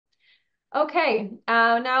Okay,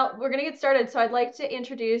 now we're going to get started. So I'd like to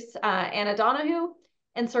introduce Anna Donahue,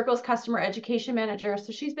 Encircle's Customer Education Manager.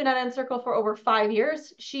 So she's been at Encircle for over 5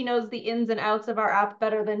 years. She knows the ins and outs of our app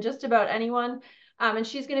better than just about anyone. And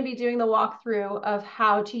she's going to be doing the walkthrough of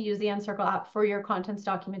how to use the Encircle app for your contents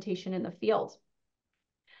documentation in the field.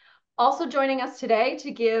 Also joining us today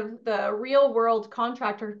to give the real world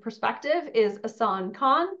contractor perspective is Asan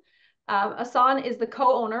Khan. Asan is the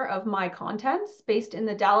co-owner of My Contents, based in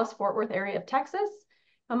the Dallas-Fort Worth area of Texas.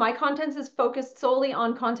 My Contents is focused solely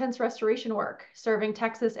on contents restoration work, serving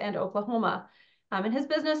Texas and Oklahoma. And his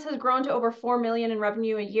business has grown to over 4 million in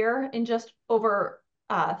revenue a year in just over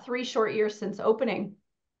 3 short years since opening.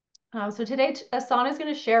 So today, Asan is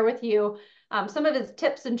going to share with you some of his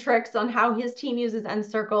tips and tricks on how his team uses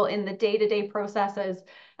Encircle in the day-to-day processes,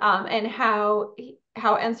 and how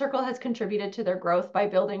Encircle has contributed to their growth by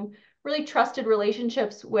building really trusted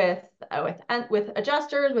relationships with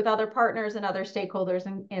adjusters, with other partners, and other stakeholders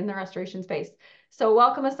in the restoration space. So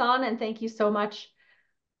welcome, Asan, and thank you so much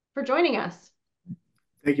for joining us.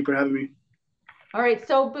 Thank you for having me. All right,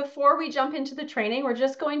 so before we jump into the training, we're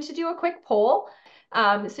just going to do a quick poll.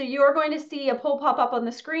 So you are going to see a poll pop up on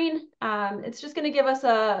the screen. It's just going to give us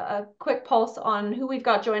a quick pulse on who we've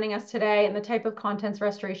got joining us today and the type of contents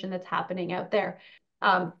restoration that's happening out there.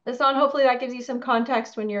 Hassan, hopefully that gives you some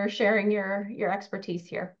context when you're sharing your expertise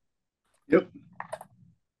here. Yep.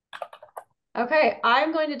 Okay,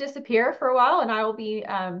 I'm going to disappear for a while and I will be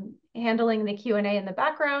handling the Q&A in the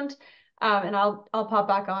background. And I'll pop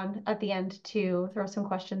back on at the end to throw some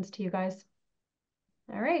questions to you guys.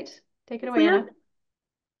 All right, take it away, Anna.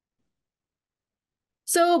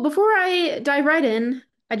 So before I dive right in,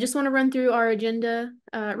 I just want to run through our agenda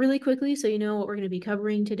really quickly so you know what we're going to be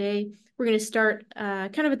covering today. We're going to start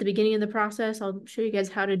kind of at the beginning of the process. I'll show you guys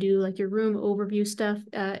how to do like your room overview stuff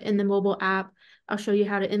in the mobile app. I'll show you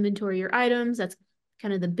how to inventory your items. That's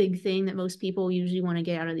kind of the big thing that most people usually want to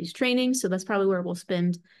get out of these trainings. So that's probably where we'll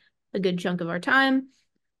spend a good chunk of our time.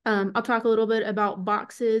 I'll talk a little bit about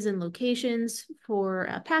boxes and locations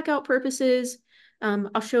for pack-out purposes.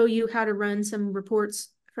 I'll show you how to run some reports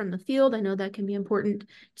from the field. I know that can be important to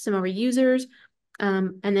some of our users.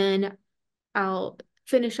 And then I'll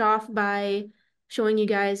finish off by showing you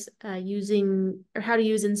guys using or how to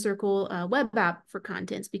use Encircle web app for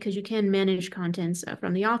contents, because you can manage contents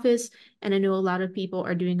from the office. And I know a lot of people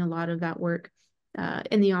are doing a lot of that work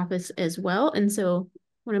in the office as well. And so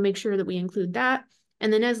I want to make sure that we include that.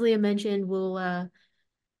 And then, as Leah mentioned, we'll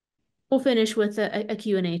finish with a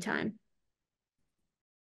Q&A time.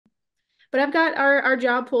 But I've got our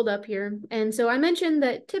job pulled up here. And so I mentioned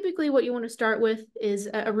that typically what you want to start with is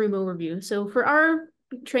a room overview. So for our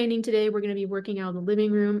training today, we're going to be working out of the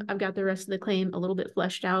living room. I've got the rest of the claim a little bit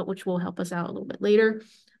fleshed out, which will help us out a little bit later.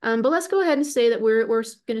 But let's go ahead and say that we're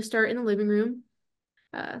going to start in the living room.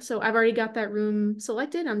 So I've already got that room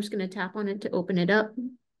selected. I'm just going to tap on it to open it up.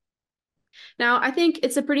 Now, I think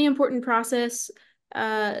it's a pretty important process,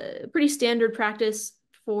 pretty standard practice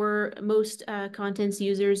for most contents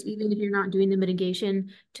users, even if you're not doing the mitigation,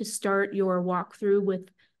 to start your walkthrough with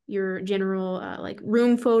your general like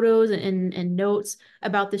room photos and notes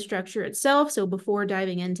about the structure itself. So before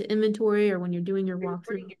diving into inventory or when you're doing your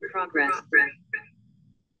walkthrough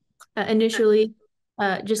initially,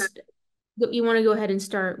 just you want to go ahead and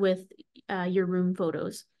start with your room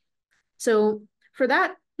photos. So for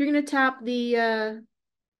that, you're going to tap the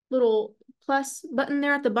little plus button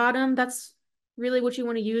there at the bottom. That's really what you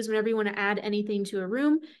want to use whenever you want to add anything to a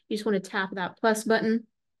room. You just want to tap that plus button.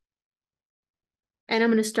 And I'm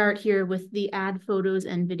going to start here with the add photos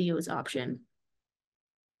and videos option.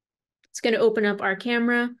 It's going to open up our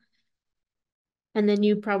camera. And then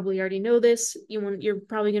you probably already know this. You're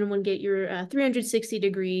probably going to want to get your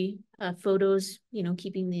 360-degree photos,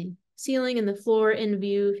 keeping the ceiling and the floor in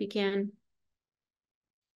view if you can.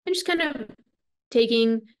 And just kind of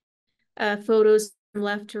taking photos from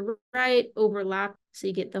left to right, overlap, so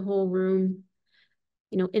you get the whole room,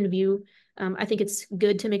 in view. I think it's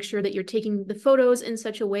good to make sure that you're taking the photos in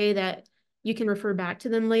such a way that you can refer back to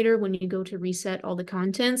them later when you go to reset all the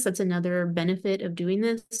contents. That's another benefit of doing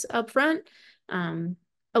this up front.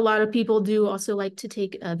 A lot of people do also like to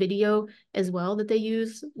take a video as well that they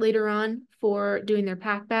use later on for doing their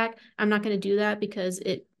pack back. I'm not going to do that because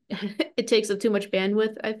it it takes up too much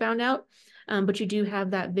bandwidth, I found out. But you do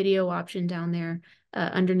have that video option down there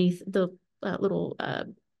underneath the little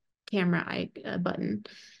camera button.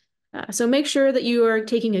 So make sure that you are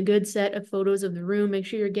taking a good set of photos of the room. Make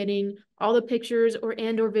sure you're getting all the pictures or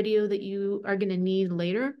video that you are going to need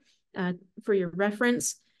later for your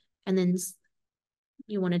reference. And then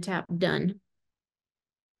you want to tap done.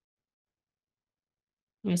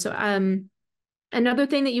 Okay, so another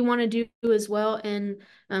thing that you want to do as well, and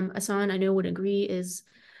Asan, I know would agree, is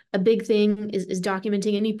a big thing is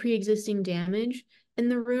documenting any pre-existing damage in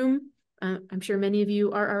the room. I'm sure many of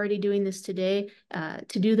you are already doing this today.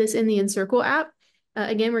 To do this in the Encircle app,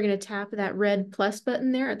 again, we're going to tap that red plus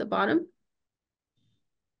button there at the bottom.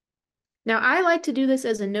 Now, I like to do this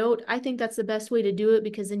as a note. I think that's the best way to do it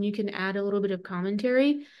because then you can add a little bit of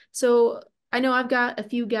commentary. So I know I've got a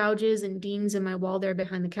few gouges and dings in my wall there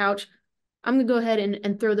behind the couch. I'm gonna go ahead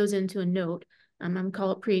and throw those into a note. I'm gonna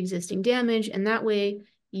call it pre-existing damage, and that way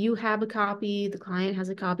you have a copy, the client has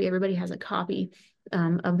a copy, everybody has a copy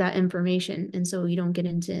of that information, and so you don't get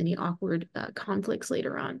into any awkward conflicts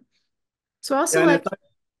later on. So I'll Yeah, and select.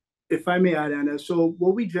 if I may add, Anna, so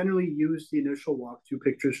what we generally use the initial walkthrough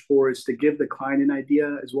pictures for is to give the client an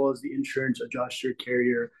idea, as well as the insurance adjuster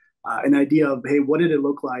carrier, an idea of, hey, what did it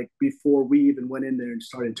look like before we even went in there and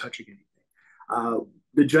started touching anything.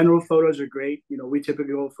 The general photos are great. We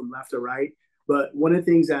typically go from left to right. But one of the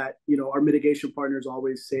things that, our mitigation partners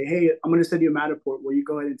always say, hey, I'm going to send you a Matterport. Will you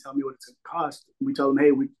go ahead and tell me what it's going to cost? And we tell them,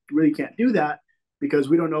 hey, we really can't do that because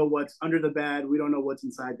we don't know what's under the bed. We don't know what's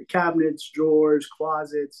inside the cabinets, drawers,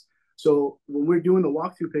 closets. So when we're doing the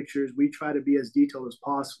walkthrough pictures, we try to be as detailed as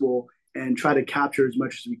possible and try to capture as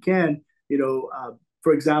much as we can.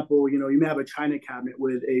 For example, you may have a china cabinet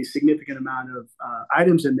with a significant amount of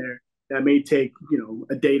items in there that may take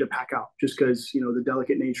a day to pack out just because the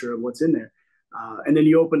delicate nature of what's in there. And then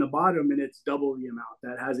you open the bottom and it's double the amount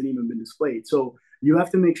that hasn't even been displayed. So you have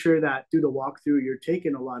to make sure that through the walkthrough you're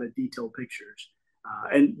taking a lot of detailed pictures.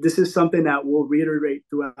 And this is something that we'll reiterate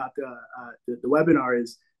throughout the webinar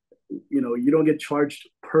is you don't get charged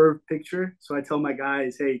per picture. So I tell my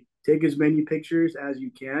guys, hey, take as many pictures as you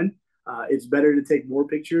can. It's better to take more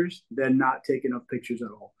pictures than not take enough pictures at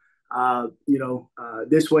all.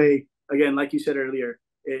 This way, again, like you said earlier,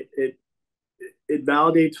 it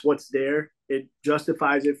validates what's there. It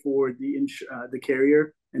justifies it for the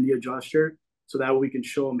carrier and the adjuster, so that we can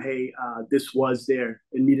show them, hey, this was there.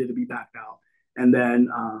 It needed to be backed out. And then,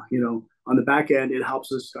 on the back end, it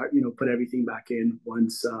helps us start, put everything back in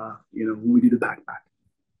once, when we do the backpack.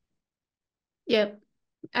 Yep.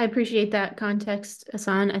 I appreciate that context,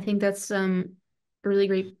 Asan. I think that's a really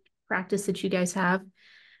great practice that you guys have.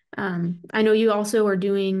 I know you also are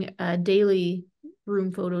doing daily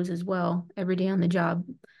room photos as well every day on the job.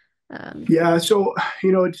 Yeah, so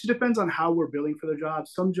it just depends on how we're billing for the job.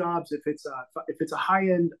 Some jobs, if it's a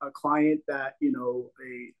high end client that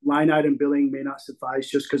a line item billing may not suffice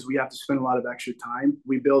just because we have to spend a lot of extra time.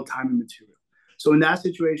 We bill time and material. So in that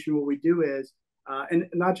situation, what we do is, and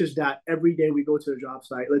not just that, every day we go to the job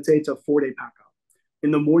site. Let's say it's a 4-day pack out.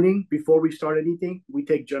 In the morning, before we start anything, we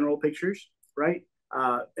take general pictures, right,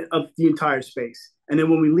 of the entire space. And then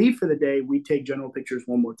when we leave for the day, we take general pictures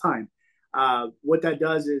one more time. What that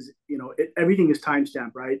does is, everything is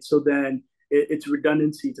timestamped, right? So then it's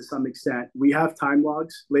redundancy to some extent. We have time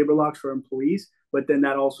logs, labor logs for employees, but then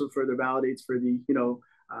that also further validates for the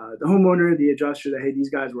homeowner, the adjuster, that, hey, these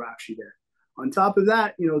guys were actually there. On top of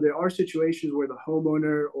that, there are situations where the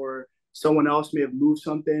homeowner or someone else may have moved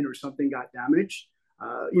something or something got damaged.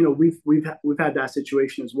 We've had that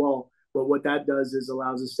situation as well. But what that does is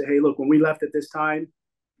allows us to, hey, look, when we left at this time,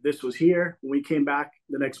 this was here. When we came back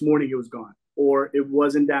the next morning, it was gone, or it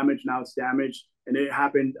wasn't damaged. Now it's damaged, and it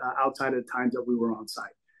happened outside of the times that we were on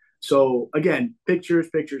site. So again, pictures,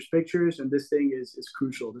 pictures, pictures, and this thing is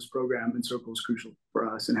crucial. This program Encircle is crucial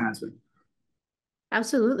for us and has been.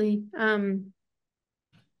 Absolutely. And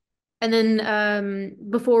then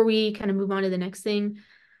before we kind of move on to the next thing,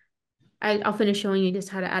 I'll finish showing you just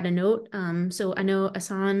how to add a note. So I know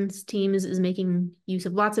Asan's team is making use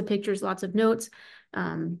of lots of pictures, lots of notes.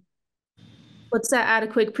 Let's add a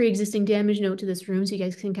quick pre-existing damage note to this room so you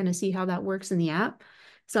guys can kind of see how that works in the app.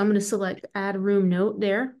 So I'm going to select add room note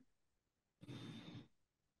there.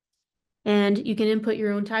 And you can input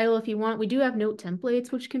your own title if you want. We do have note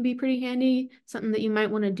templates, which can be pretty handy, something that you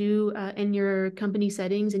might want to do in your company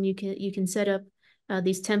settings, and you can set up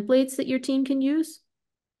these templates that your team can use.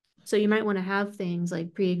 So you might want to have things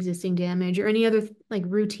like pre-existing damage or any other like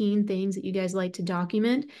routine things that you guys like to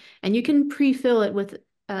document, and you can pre-fill it with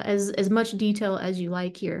as much detail as you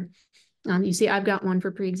like here. You see I've got one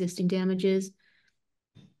for pre-existing damages.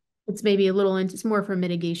 It's maybe it's more for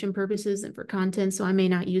mitigation purposes than for content, so I may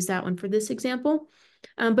not use that one for this example.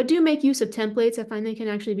 But do make use of templates. I find they can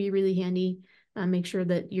actually be really handy. Make sure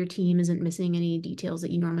that your team isn't missing any details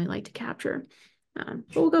that you normally like to capture. But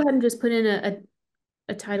we'll go ahead and just put in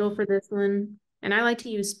a title for this one. And I like to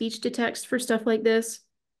use speech to text for stuff like this.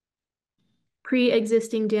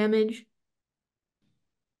 Pre-existing damage.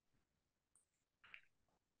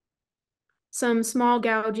 some small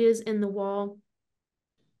gouges in the wall,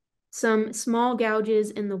 some small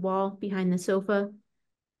gouges in the wall behind the sofa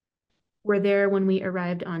were there when we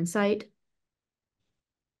arrived on site.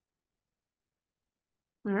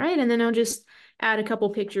 All right, and then I'll just add a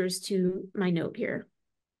couple pictures to my note here.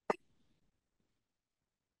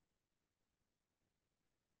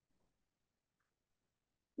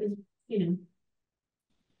 You know,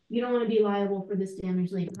 you don't want to be liable for this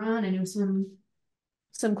damage later on. I know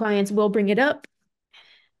some clients will bring it up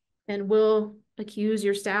and will accuse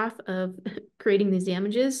your staff of creating these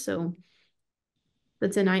damages. So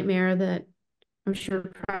that's a nightmare that I'm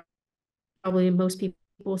sure probably most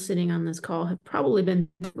people sitting on this call have probably been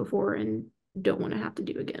before and don't want to have to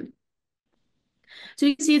do again. So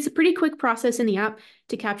you can see it's a pretty quick process in the app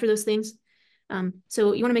to capture those things.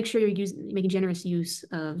 So you want to make sure you're making generous use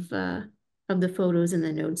of the photos and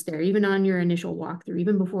the notes there, even on your initial walkthrough,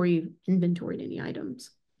 even before you've inventoried any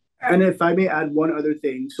items. And if I may add one other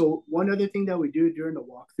thing. So one other thing that we do during the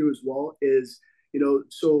walkthrough as well is,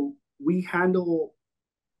 so we handle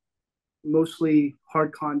mostly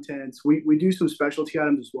hard contents. We do some specialty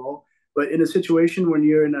items as well. But in a situation when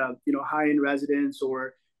you're in a, high-end residence,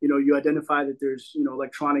 or, you identify that there's,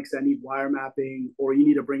 electronics that need wire mapping, or you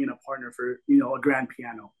need to bring in a partner for, a grand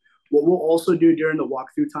piano. What we'll also do during the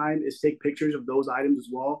walkthrough time is take pictures of those items as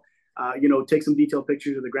well. Take some detailed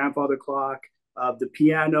pictures of the grandfather clock, of the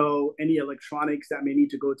piano, any electronics that may need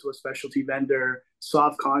to go to a specialty vendor,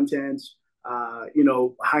 soft contents,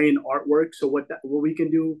 high-end artwork. So what we can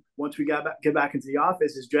do once we get back into the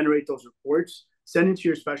office is generate those reports, send it to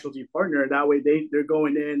your specialty partner. That way they're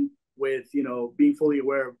going in with, being fully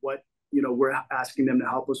aware of what, we're asking them to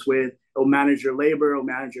help us with. It'll manage your labor, it'll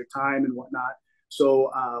manage your time and whatnot.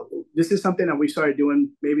 So this is something that we started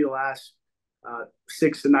doing maybe the last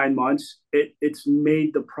 6 to 9 months. It's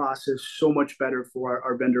made the process so much better for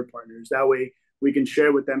our vendor partners. That way we can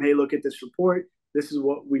share with them, hey, look at this report. This is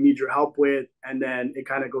what we need your help with. And then it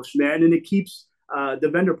kind of goes from there. And then it keeps the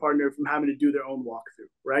vendor partner from having to do their own walkthrough,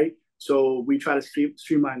 right? So we try to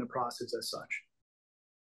streamline the process as such.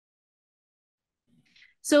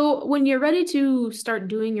 So when you're ready to start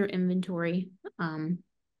doing your inventory,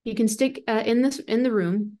 you can stick in the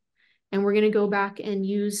room, and we're going to go back and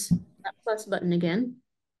use that plus button again.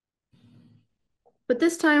 But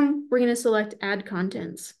this time we're going to select add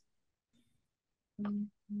contents. And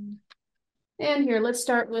here, let's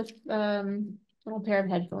start with a little pair of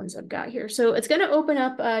headphones I've got here. So it's going to open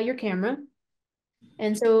up your camera.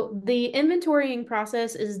 And so the inventorying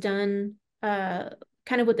process is done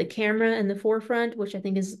kind of with the camera in the forefront, which I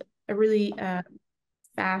think is a really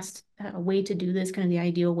fast way to do this. Kind of the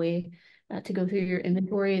ideal way to go through your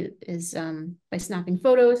inventory is by snapping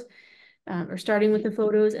photos or starting with the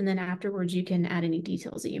photos, and then afterwards you can add any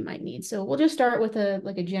details that you might need. So we'll just start with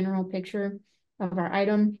a general picture of our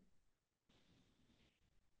item.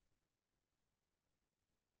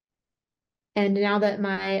 And now that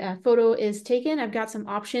my photo is taken, I've got some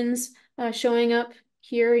options showing up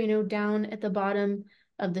here, down at the bottom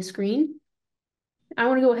of the screen. I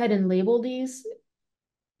want to go ahead and label these.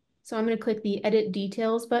 So I'm going to click the Edit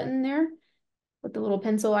Details button there with the little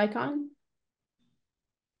pencil icon.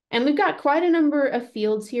 And we've got quite a number of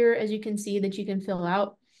fields here, as you can see, that you can fill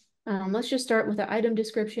out. Let's just start with the item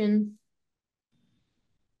description.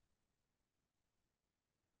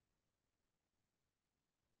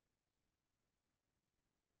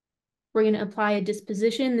 We're going to apply a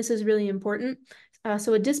disposition. This is really important.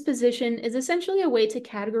 So a disposition is essentially a way to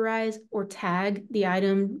categorize or tag the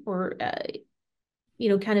item, or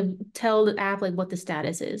kind of tell the app like what the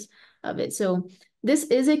status is of it. So this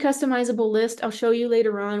is a customizable list. I'll show you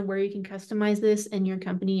later on where you can customize this in your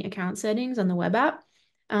company account settings on the web app.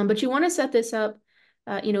 But you want to set this up,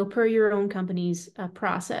 per your own company's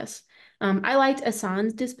process. I liked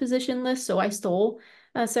Asan's disposition list, so I stole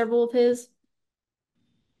several of his.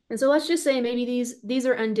 And so let's just say maybe these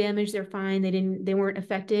are undamaged, they're fine, they weren't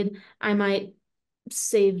affected. I might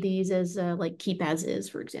save these as like keep as is,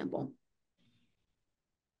 for example.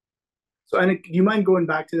 So, and do you mind going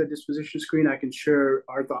back to the disposition screen? I can share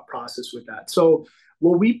our thought process with that. So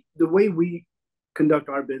the way we conduct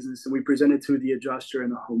our business and we present it to the adjuster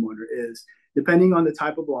and the homeowner is, depending on the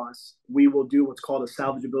type of loss, we will do what's called a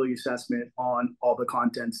salvageability assessment on all the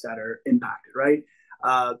contents that are impacted, right?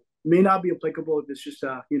 May not be applicable if it's just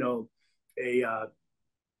a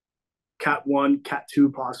Cat 1, Cat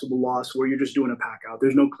 2 possible loss where you're just doing a pack out.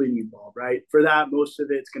 There's no cleaning involved, right? For that, most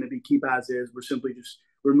of it's going to be keep as is. We're simply just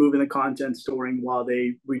removing the content, storing while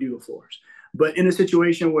they redo the floors. But in a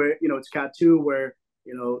situation where, it's Cat 2, where,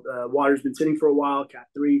 the water's been sitting for a while, Cat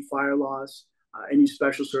 3, fire loss, any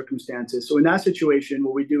special circumstances. So in that situation,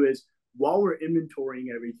 what we do is while we're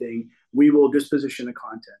inventorying everything, we will disposition the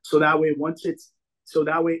content. So that way,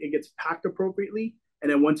 it gets packed appropriately. And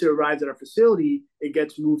then once it arrives at our facility, it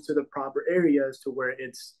gets moved to the proper areas to where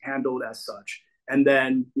it's handled as such. And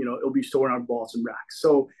then, it'll be stored on vaults and racks.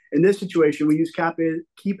 So in this situation, we use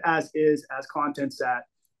keep as is as contents that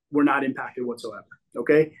were not impacted whatsoever.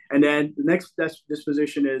 Okay. And then the next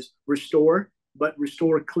disposition is restore, but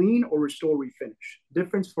restore clean or restore refinish.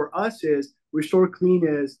 Difference for us is restore clean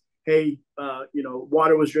is, hey,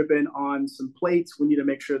 water was dripping on some plates. We need to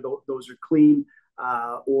make sure those are clean.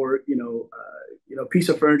 Or piece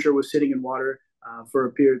of furniture was sitting in water for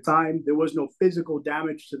a period of time. There was no physical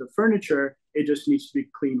damage to the furniture. It just needs to be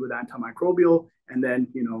cleaned with antimicrobial and then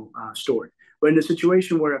stored. But in a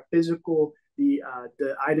situation where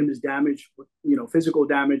the item is damaged, physical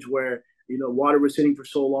damage where water was sitting for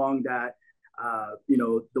so long that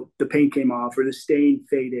the paint came off or the stain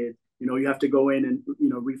faded, you have to go in and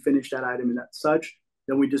refinish that item and that such.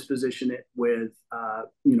 Then we disposition it with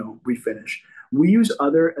refinish. We use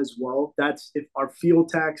other as well. That's if our field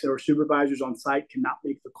techs or supervisors on site cannot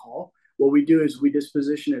make the call. What we do is we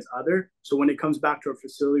disposition as other. So when it comes back to our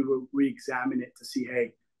facility, we'll re-examine it to see,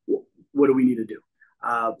 hey, what do we need to do?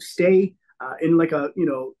 Stay in like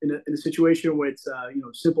in a situation where it's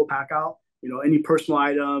simple pack out. Any personal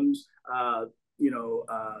items,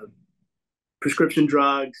 prescription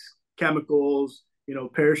drugs, chemicals,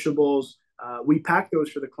 perishables. We pack those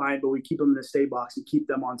for the client, but we keep them in a stay box and keep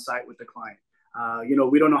them on site with the client.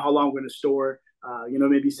 We don't know how long we're going to store,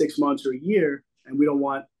 maybe 6 months or a year, and we don't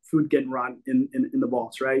want food getting rotten in the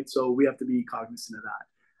vaults, right? So we have to be cognizant of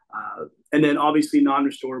that. And then obviously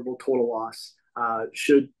non-restorable total loss.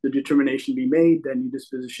 Should the determination be made, then you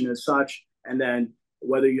disposition as such, and then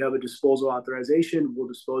whether you have a disposal authorization, we'll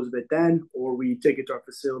dispose of it then, or we take it to our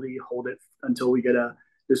facility, hold it until we get a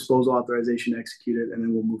disposal authorization executed, and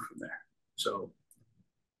then we'll move from there. So,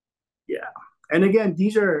 yeah. And again,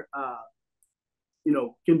 these are,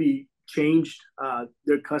 can be changed.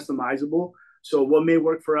 They're customizable. So what may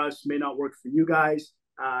work for us may not work for you guys,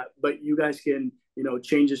 but you guys can,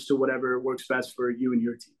 change this to whatever works best for you and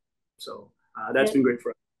your team. So that's been great for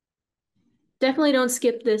us. Definitely don't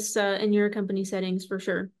skip this in your company settings for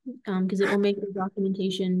sure, because it will make your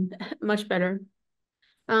documentation much better.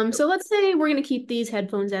 So let's say we're going to keep these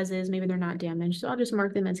headphones as is. Maybe they're not damaged. So I'll just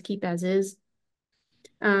mark them as keep as is.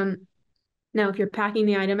 Now, if you're packing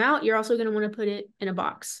the item out, you're also going to want to put it in a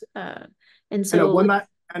box. And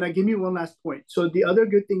I give you one last point. So the other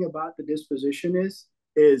good thing about the disposition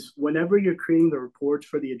is whenever you're creating the reports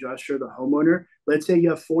for the adjuster, the homeowner, let's say you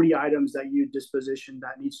have 40 items that you disposition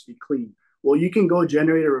that needs to be clean. Well, you can go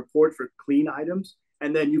generate a report for clean items,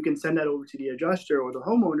 and then you can send that over to the adjuster or the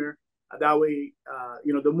homeowner. That way,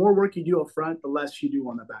 the more work you do up front, the less you do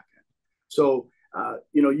on the back end. So,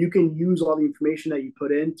 you can use all the information that you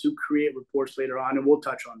put in to create reports later on, and we'll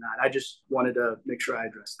touch on that. I just wanted to make sure I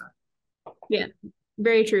addressed that. Yeah,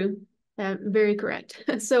 very true. Very correct.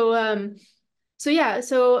 So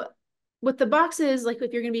with the boxes, like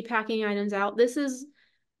if you're going to be packing items out, this is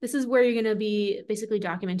where you're going to be basically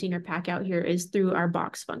documenting your pack out here is through our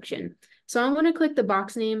box function. So I'm going to click the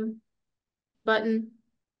box name button,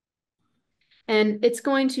 and it's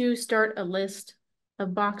going to start a list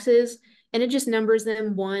of boxes, and it just numbers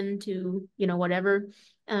them 1 to, whatever.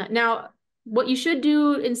 Now, what you should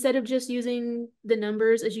do instead of just using the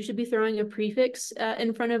numbers is you should be throwing a prefix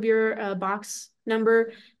in front of your box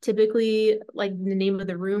number, typically like the name of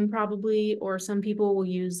the room probably, or some people will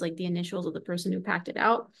use like the initials of the person who packed it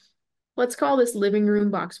out. Let's call this living room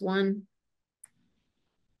box 1.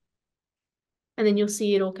 And then you'll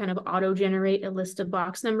see it'll kind of auto-generate a list of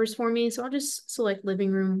box numbers for me. So I'll just select living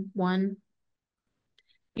room 1.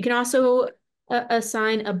 You can also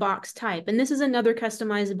assign a box type. And this is another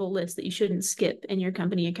customizable list that you shouldn't skip in your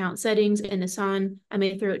company account settings. And Hassan, I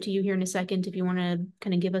may throw it to you here in a second if you want to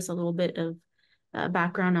kind of give us a little bit of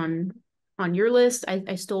background on your list.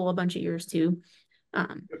 I stole a bunch of yours too.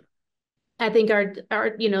 I think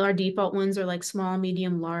our default ones are like small,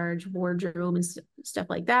 medium, large, wardrobe, and stuff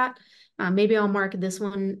like that. Maybe I'll mark this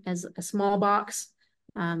one as a small box.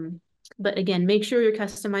 But again, make sure you're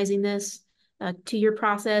customizing this to your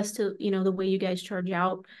process, to the way you guys charge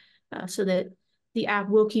out, so that the app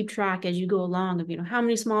will keep track as you go along of how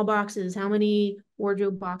many small boxes, how many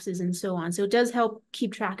wardrobe boxes, and so on. So it does help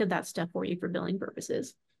keep track of that stuff for you for billing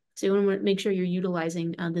purposes. So you want to make sure you're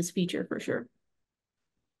utilizing this feature for sure.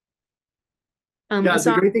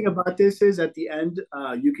 The great thing about this is at the end,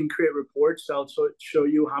 you can create reports that show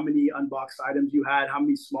you how many unboxed items you had, how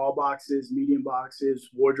many small boxes, medium boxes,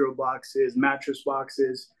 wardrobe boxes, mattress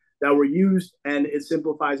boxes that were used, and it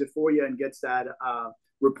simplifies it for you and gets that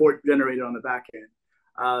report generated on the back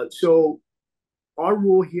end. So our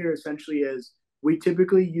rule here essentially is we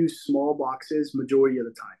typically use small boxes majority of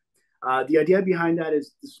the time. The idea behind that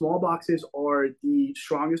is the small boxes are the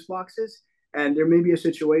strongest boxes, and there may be a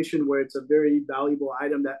situation where it's a very valuable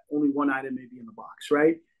item that only one item may be in the box,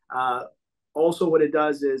 right? Also, what it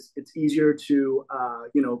does is it's easier to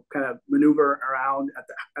kind of maneuver around at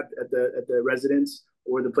the residence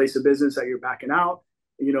or the place of business that you're backing out,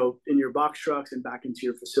 in your box trucks and back into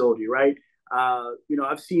your facility, right?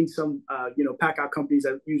 I've seen some pack out companies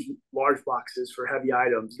that use large boxes for heavy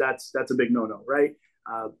items. That's a big no-no, right?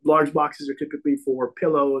 Large boxes are typically for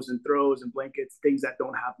pillows and throws and blankets, things that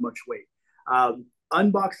don't have much weight.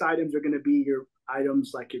 Unboxed items are going to be your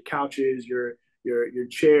items like your couches, your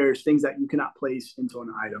chairs, things that you cannot place into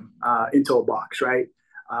an item, into a box, right?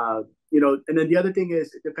 And then the other thing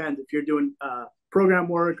is it depends if you're doing program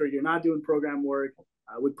work or you're not doing program work.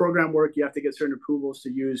 With program work, you have to get certain approvals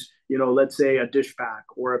to use, let's say a dish pack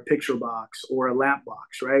or a picture box or a lamp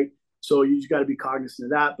box, right? So you just got to be cognizant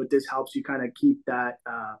of that. But this helps you kind of keep that,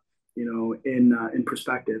 in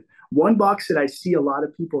perspective. One box that I see a lot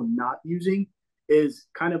of people not using is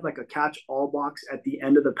kind of like a catch-all box at the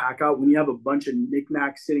end of the pack out when you have a bunch of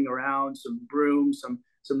knickknacks sitting around, some brooms,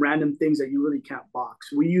 some random things that you really can't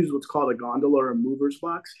box. We use what's called a gondola or a mover's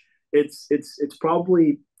box. It's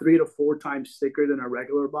probably 3 to 4 times thicker than a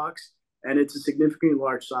regular box, and it's a significantly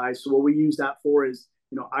large size. So what we use that for is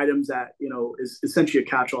items that is essentially a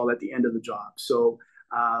catch-all at the end of the job. So,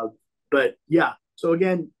 but yeah. So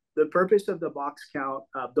again, the purpose of the box count,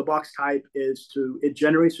 the box type is it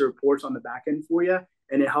generates the reports on the back end for you,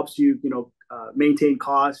 and it helps you maintain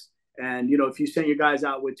costs. And if you send your guys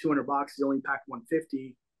out with 200 boxes, only packed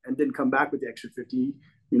 150, and didn't come back with the extra 50,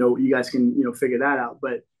 you guys can figure that out.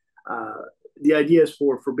 But the idea is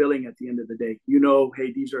for billing at the end of the day.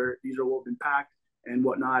 Hey, these are what have been packed and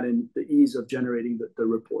whatnot, and the ease of generating the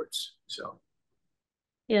reports. So,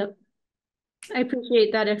 yep. I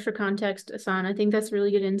appreciate that extra context, Asan. I think that's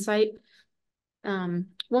really good insight.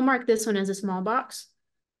 We'll mark this one as a small box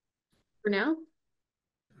for now.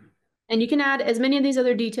 And you can add as many of these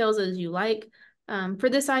other details as you like. For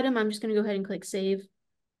this item, I'm just going to go ahead and click save.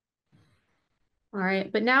 All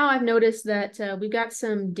right, but now I've noticed that we've got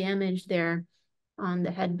some damage there on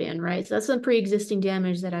the headband, right? So that's some pre-existing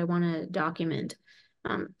damage that I want to document.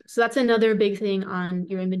 So that's another big thing on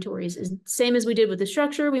your inventories is same as we did with the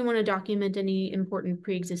structure. We want to document any important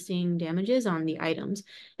pre-existing damages on the items.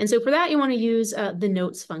 And so for that, you want to use the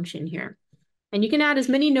notes function here. And you can add as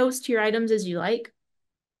many notes to your items as you like.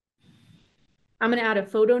 I'm going to add a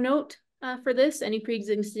photo note for this. Any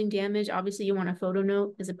pre-existing damage, obviously you want a photo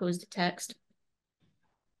note as opposed to text.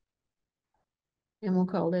 And we'll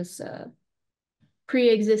call this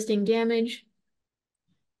pre-existing damage.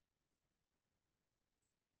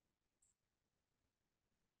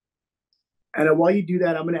 And while you do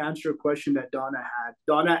that, I'm going to answer a question that Donna had.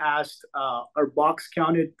 Donna asked, are box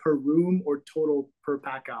counted per room or total per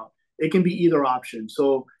pack out? It can be either option.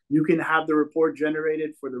 So you can have the report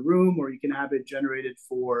generated for the room, or you can have it generated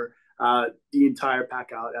for the entire pack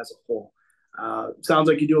out as a whole. Sounds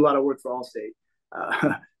like you do a lot of work for Allstate.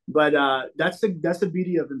 But that's the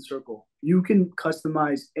beauty of Encircle. You can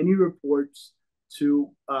customize any reports to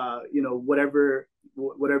whatever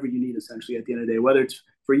you need essentially at the end of the day, whether it's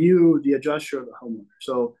for you, the adjuster, or the homeowner.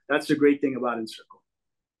 So that's the great thing about Encircle.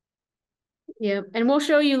 Yeah, and we'll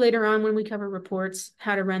show you later on when we cover reports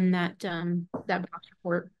how to run that box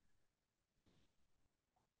report.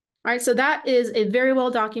 All right, so that is a very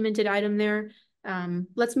well documented item there.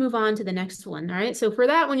 Let's move on to the next one. All right, so for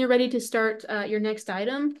that, when you're ready to start your next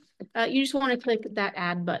item, you just want to click that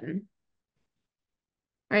add button.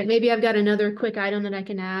 All right, maybe I've got another quick item that I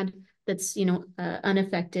can add that's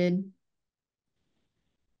unaffected.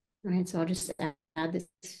 All right, so I'll just add this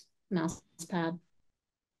mouse pad.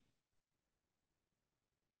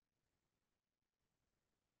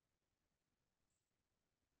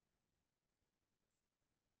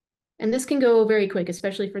 And this can go very quick,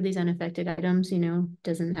 especially for these unaffected items,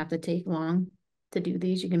 doesn't have to take long to do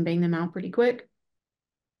these. You can bang them out pretty quick.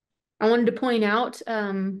 I wanted to point out,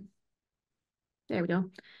 there we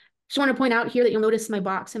go. Just want to point out here that you'll notice my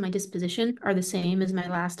box and my disposition are the same as my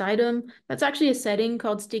last item. That's actually a setting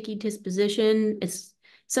called sticky disposition. It's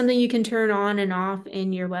something you can turn on and off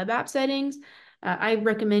in your web app settings. I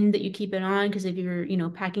recommend that you keep it on because if you're,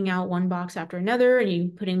 packing out one box after another and you're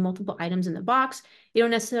putting multiple items in the box, you don't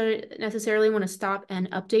necessarily want to stop and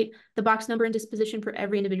update the box number and disposition for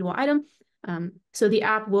every individual item. So the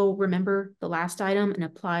app will remember the last item and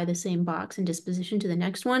apply the same box and disposition to the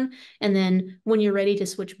next one. And then when you're ready to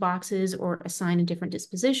switch boxes or assign a different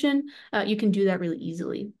disposition, you can do that really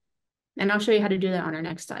easily. And I'll show you how to do that on our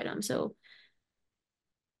next item. So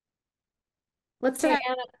let's Hey,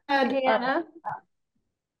 add, Anna. Hey, Anna.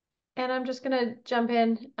 And I'm just gonna jump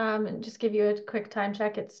in and just give you a quick time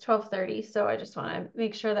check. It's 12:30, so I just want to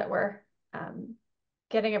make sure that we're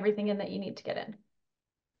getting everything in that you need to get in.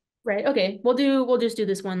 right. Okay. We'll just do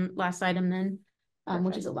this one last item then,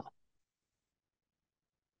 which is a lot.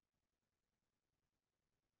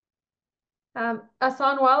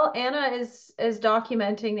 Asan, while Anna is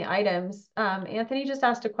documenting the items, Anthony just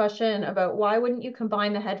asked a question about why wouldn't you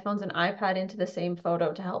combine the headphones and iPad into the same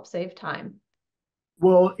photo to help save time?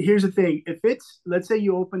 Well, here's the thing. If it's, let's say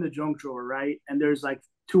you open the junk drawer, right? And there's like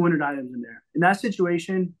 200 items in there. In that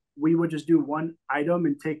situation, we would just do one item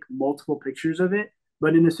and take multiple pictures of it.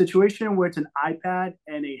 But in a situation where it's an iPad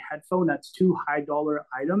and a headphone, that's two high dollar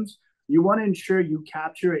items, you want to ensure you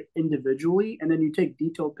capture it individually and then you take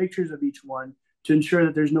detailed pictures of each one to ensure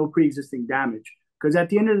that there's no pre existing damage. Because at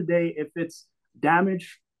the end of the day, if it's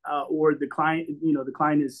damaged or the client, the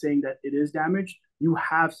client is saying that it is damaged, you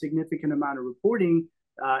have significant amount of reporting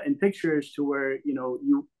and pictures to where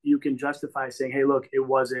you can justify saying, hey, look, it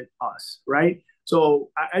wasn't us, right? So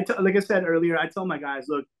like I said earlier, I tell my guys,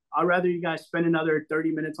 look, I'd rather you guys spend another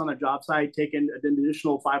 30 minutes on a job site taking an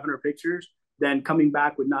additional 500 pictures than coming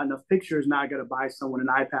back with not enough pictures. Now I got to buy someone an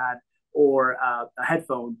iPad or a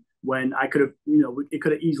headphone when I could have, it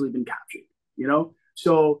could have easily been captured.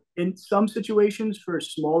 So in some situations for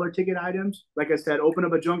smaller ticket items, like I said, open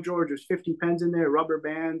up a junk drawer, there's 50 pens in there, rubber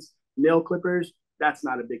bands, nail clippers. That's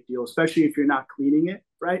not a big deal, especially if you're not cleaning it,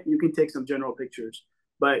 right? You can take some general pictures.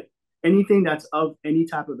 But anything that's of any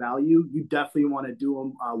type of value, you definitely want to do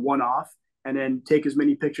them one off and then take as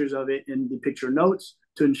many pictures of it in the picture notes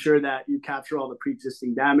to ensure that you capture all the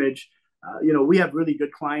pre-existing damage. We have really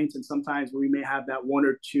good clients, and sometimes we may have that one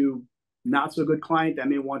or two not so good client that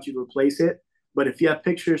may want you to replace it. But if you have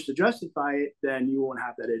pictures to justify it, then you won't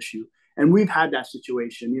have that issue. And we've had that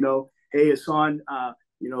situation. Hey, Hassan,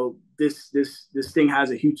 this thing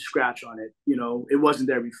has a huge scratch on it. It wasn't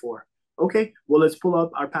there before. Okay, well, let's pull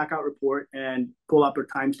up our packout report and pull up our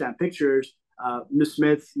timestamp pictures. Ms.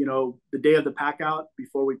 Smith, the day of the packout,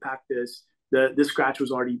 before we packed this scratch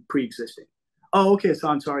was already pre-existing. Oh, okay,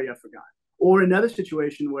 Hassan, sorry, I forgot. Or another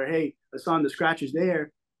situation where, hey, Hassan, the scratch is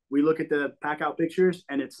there. We look at the packout pictures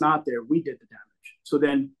and it's not there. We did the damage. So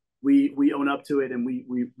then we own up to it and we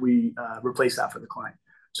replace that for the client.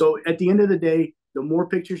 So at the end of the day, the more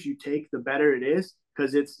pictures you take, the better it is,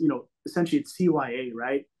 because it's, essentially it's CYA,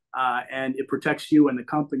 right? And it protects you and the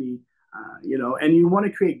company, and you want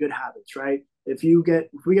to create good habits, right? If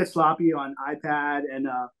we get sloppy on iPad and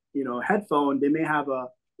headphone, they may have a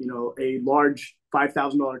large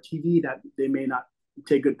 $5,000 TV that they may not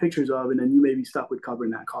take good pictures of, and then you may be stuck with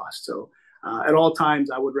covering that cost. So at all times,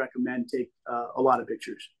 I would recommend take a lot of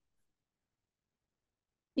pictures.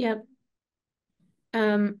 Yep.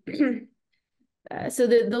 So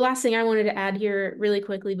the last thing I wanted to add here really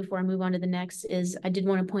quickly before I move on to the next is I did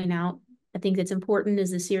want to point out, I think that's important,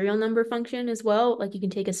 is the serial number function as well. Like you can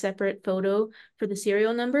take a separate photo for the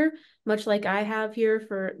serial number, much like I have here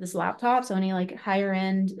for this laptop. So any like higher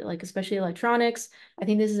end, like especially electronics, I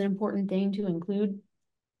think this is an important thing to include.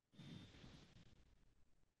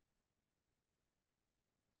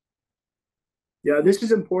 Yeah, this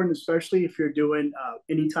is important, especially if you're doing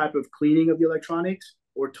any type of cleaning of the electronics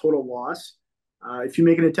or total loss. If you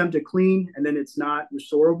make an attempt to clean and then it's not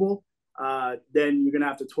restorable, then you're going to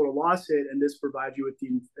have to total loss it. And this provides you with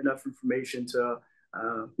enough information to,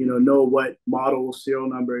 know what model serial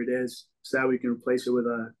number it is so that we can replace it with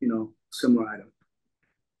a, similar item.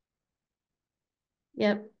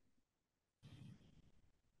 Yep.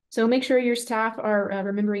 So make sure your staff are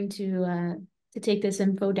remembering to take this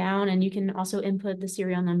info down, and you can also input the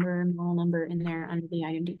serial number and model number in there under the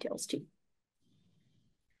item details too.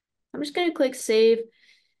 I'm just going to click save.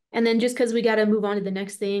 And then just because we got to move on to the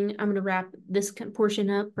next thing, I'm going to wrap this portion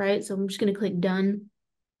up, right? So I'm just going to click done.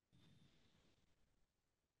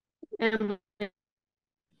 And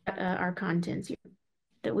our contents here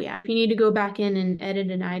that we have. If you need to go back in and edit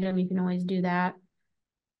an item, you can always do that.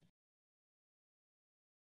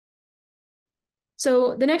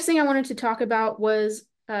 So the next thing I wanted to talk about was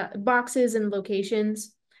boxes and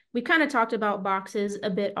locations. We kind of talked about boxes a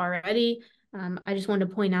bit already. I just wanted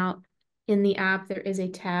to point out in the app, there is a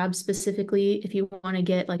tab specifically if you want to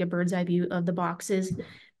get like a bird's eye view of the boxes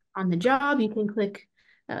on the job. You can click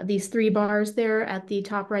these three bars there at the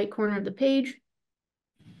top right corner of the page,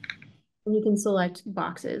 and you can select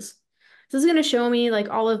boxes. So this is going to show me like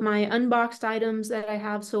all of my unboxed items that I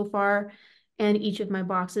have so far and each of my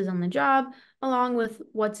boxes on the job, along with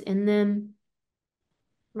what's in them,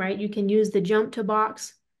 right? You can use the jump to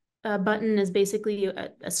box button as basically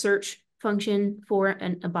a search function for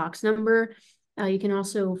a box number. You can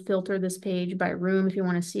also filter this page by room if you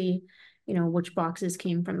want to see, which boxes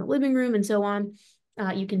came from the living room and so on.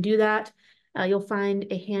 You can do that. You'll find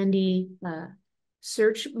a handy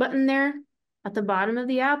search button there at the bottom of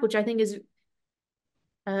the app, which I think is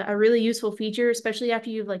a really useful feature, especially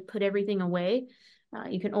after you've like put everything away.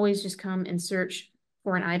 You can always just come and search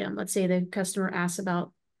for an item. Let's say the customer asks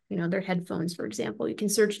about, their headphones, for example. You can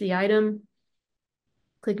search the item,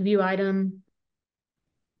 click view item,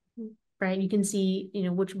 right? You can see,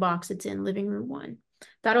 which box it's in, living room 1.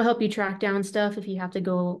 That'll help you track down stuff if you have to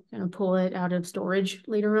go pull it out of storage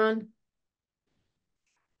later on.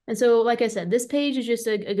 And so, like I said, this page is just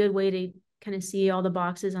a good way to kind of see all the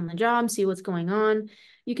boxes on the job, see what's going on.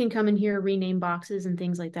 You can come in here, rename boxes and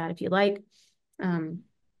things like that if you like.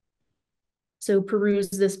 So peruse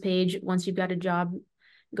this page once you've got a job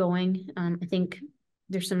going. I think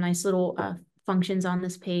there's some nice little functions on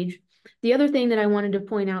this page. The other thing that I wanted to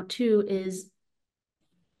point out too is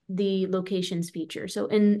the locations feature. So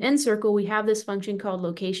in Encircle, we have this function called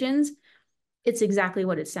locations. It's exactly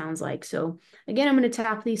what it sounds like. So again, I'm going to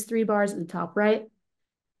tap these 3 bars at the top right,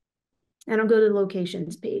 and I'll go to the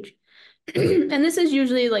locations page. And this is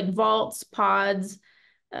usually like vaults, pods,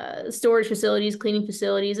 storage facilities, cleaning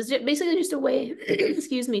facilities. It's basically just a way,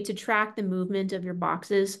 excuse me, to track the movement of your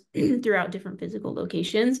boxes throughout different physical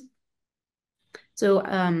locations. So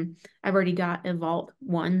I've already got a vault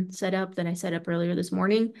 1 set up that I set up earlier this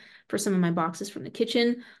morning for some of my boxes from the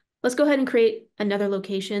kitchen. Let's go ahead and create another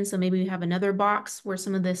location. So maybe we have another box where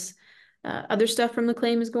some of this other stuff from the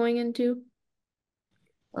claim is going into.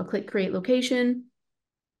 I'll click create location.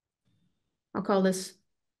 I'll call this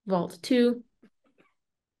vault 2.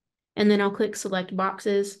 And then I'll click select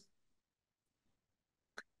boxes.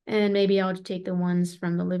 And maybe I'll just take the ones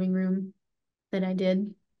from the living room that I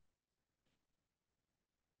did.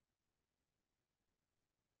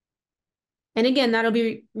 And again, that'll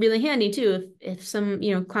be really handy too. If some,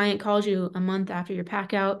 client calls you a month after your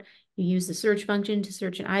pack out, you use the search function to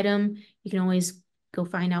search an item, you can always go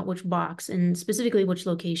find out which box and specifically which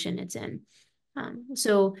location it's in.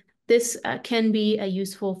 So this can be a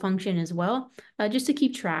useful function as well, just to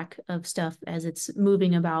keep track of stuff as it's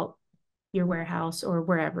moving about your warehouse or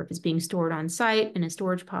wherever, if it's being stored on site in a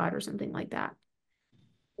storage pod or something like that.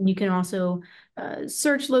 And you can also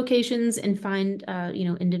search locations and find,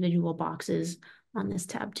 individual boxes on this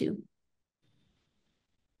tab too.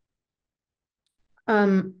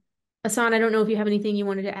 Hassan, I don't know if you have anything you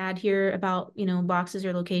wanted to add here about, boxes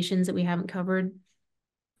or locations that we haven't covered.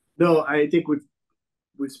 No, I think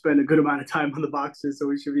we've spent a good amount of time on the boxes, so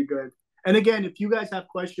we should be good. And again, if you guys have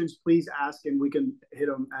questions, please ask and we can hit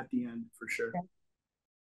them at the end for sure. Okay.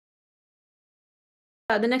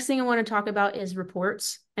 The next thing I want to talk about is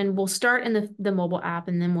reports, and we'll start in the mobile app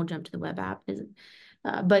and then we'll jump to the web app.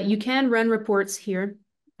 But you can run reports here,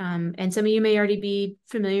 and some of you may already be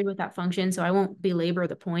familiar with that function, so I won't belabor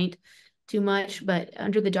the point too much. But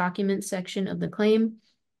under the documents section of the claim,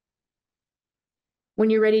 when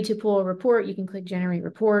you're ready to pull a report, you can click generate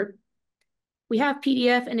report. We have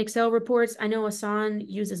PDF and Excel reports. I know Hassan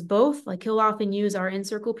uses both. Like he'll often use our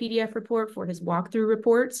Encircle PDF report for his walkthrough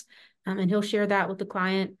reports. And he'll share that with the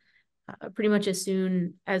client pretty much as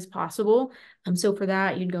soon as possible. So for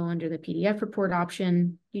that, you'd go under the PDF report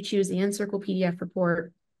option. You choose the Encircle PDF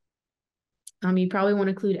report. You probably want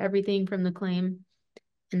to include everything from the claim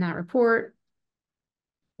in that report.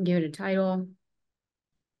 Give it a title.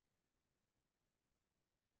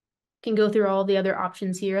 Can go through all the other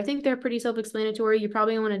options here. I think they're pretty self-explanatory. You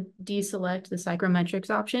probably want to deselect the psychrometrics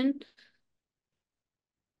option,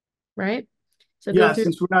 right? So yeah,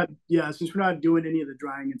 since we're not doing any of the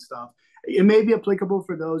drying and stuff, it may be applicable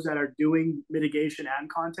for those that are doing mitigation and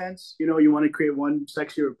contents. You want to create one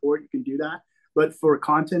sexy report, you can do that. But for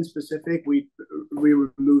content specific, we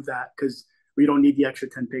remove that because we don't need the extra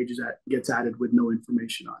 10 pages that gets added with no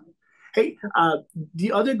information on it. Hey,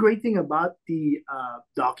 the other great thing about the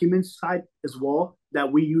documents side as well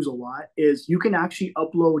that we use a lot is you can actually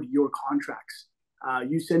upload your contracts.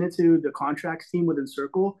 You send it to the contracts team with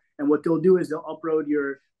Encircle, and what they'll do is they'll upload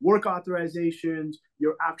your work authorizations,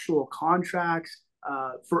 your actual contracts.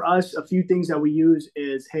 For us, a few things that we use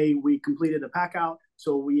is, hey, we completed a pack out,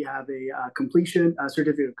 so we have a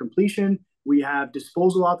certificate of completion. We have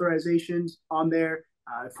disposal authorizations on there.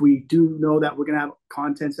 If we do know that we're going to have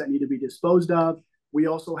contents that need to be disposed of, we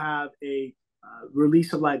also have a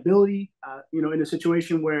release of liability. In a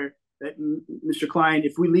situation where that, Mr. Client,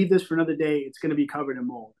 if we leave this for another day, it's going to be covered in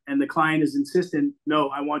mold. And the client is insistent, no,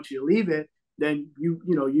 I want you to leave it. Then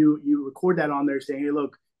you record that on there saying, hey,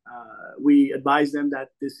 look, we advise them that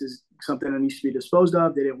this is something that needs to be disposed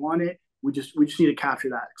of. They didn't want it. We just need to capture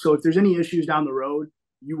that. So if there's any issues down the road,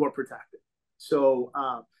 you are protected. So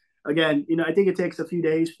again, I think it takes a few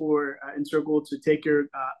days for Encircle to take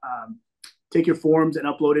your forms and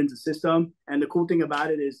upload into the system. And the cool thing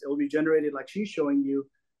about it is it will be generated like she's showing you.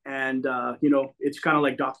 And, it's kind of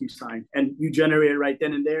like DocuSign. And you generate it right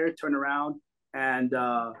then and there, turn around, and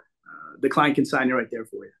the client can sign it right there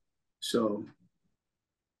for you. So.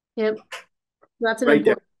 Yep. That's an right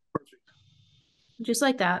there. Just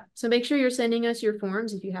like that. So make sure you're sending us your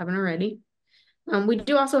forms if you haven't already. We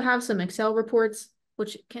do also have some Excel reports,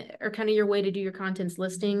 which are kind of your way to do your contents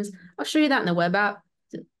listings. I'll show you that in the web app.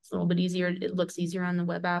 It's a little bit easier. It looks easier on the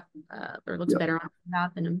web app, or it looks better on the web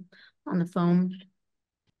app than on the phone.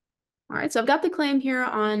 All right, so I've got the claim here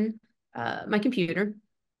on my computer.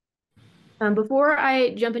 Before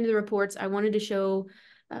I jump into the reports, I wanted to show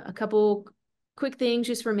a couple quick things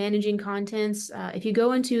just for managing contents. If you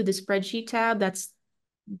go into the spreadsheet tab, that's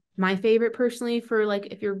my favorite personally for like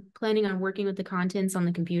if you're planning on working with the contents on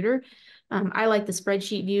the computer. I like the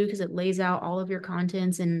spreadsheet view because it lays out all of your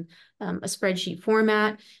contents in a spreadsheet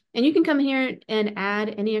format. And you can come here and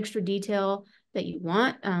add any extra detail that you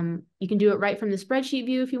want. You can do it right from the spreadsheet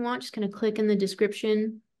view if you want. Just kind of click in the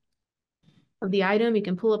description of the item. You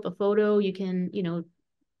can pull up a photo. You can,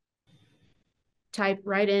 type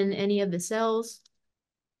right in any of the cells.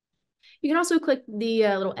 You can also click the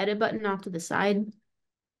little edit button off to the side.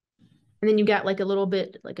 And then you've got like a little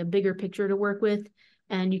bit, like a bigger picture to work with.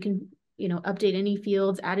 And you can, update any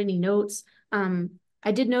fields, add any notes.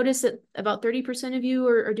 I did notice that about 30% of you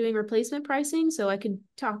are doing replacement pricing. So I could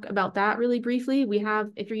talk about that really briefly. We have,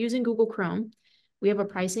 if you're using Google Chrome, we have a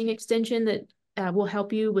pricing extension that will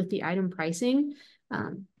help you with the item pricing.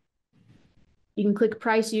 You can click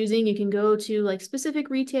price using, you can go to like specific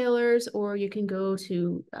retailers, or you can go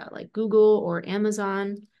to like Google or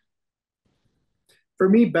Amazon. For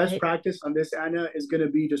me, best practice on this, Anna, is going to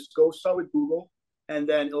be just go start with Google, and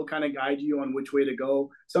then it'll kind of guide you on which way to go.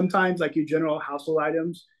 Sometimes like your general household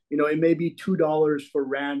items, it may be $2 for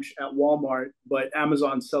ranch at Walmart, but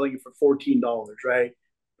Amazon's selling it for $14, right?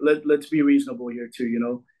 Let's be reasonable here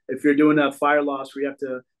too. If you're doing a fire loss where you have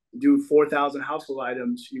to do 4,000 household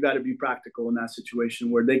items, you got to be practical in that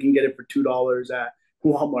situation where they can get it for $2 at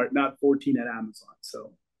Walmart, not 14 at Amazon.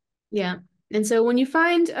 So yeah. And so when you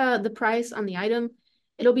find the price on the item,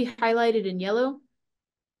 it'll be highlighted in yellow.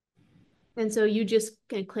 And so you just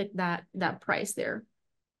can click that price there.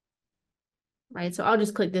 Right. So I'll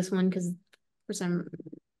just click this one because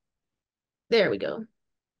there we go.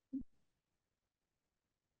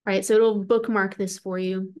 Right. So it'll bookmark this for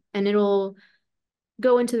you, and it'll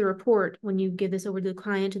go into the report when you give this over to the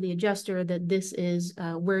client, to the adjuster, that this is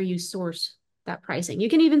where you source that pricing. You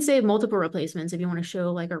can even save multiple replacements if you want to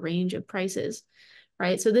show like a range of prices,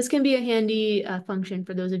 right? So this can be a handy function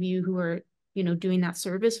for those of you who are, doing that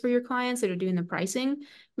service for your clients that are doing the pricing.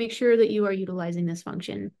 Make sure that you are utilizing this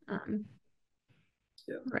function.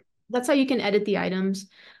 Right. That's how you can edit the items.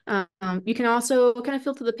 You can also kind of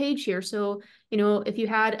filter the page here. So, if you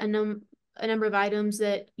had a number of items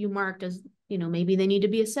that you marked as, maybe they need to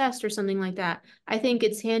be assessed or something like that, I think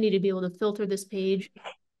it's handy to be able to filter this page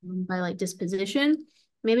by like disposition.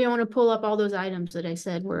 Maybe I want to pull up all those items that I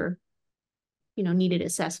said were, needed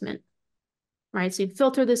assessment, right? So you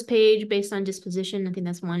filter this page based on disposition. I think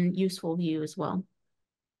that's one useful view as well.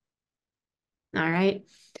 All right.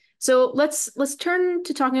 So let's turn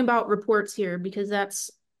to talking about reports here, because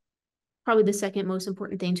that's probably the second most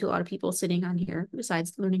important thing to a lot of people sitting on here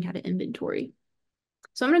besides learning how to inventory.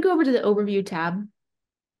 So I'm going to go over to the overview tab.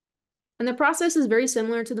 And the process is very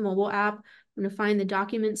similar to the mobile app. I'm going to find the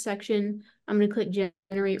documents section. I'm going to click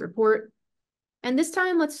generate report. And this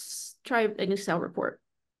time, let's try an Excel report.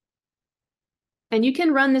 And you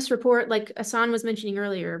can run this report like Asan was mentioning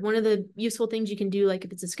earlier. One of the useful things you can do, like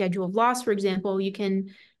if it's a schedule of loss, for example, you can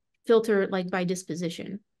filter like by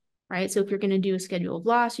disposition, right? So if you're going to do a schedule of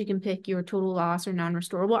loss, you can pick your total loss or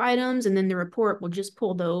non-restorable items, and then the report will just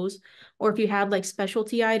pull those. Or if you had like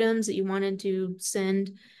specialty items that you wanted to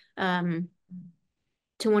send to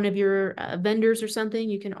one of your vendors or something,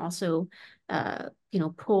 you can also,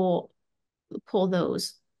 pull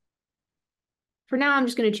those. For now, I'm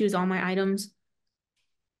just going to choose all my items.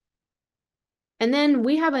 And then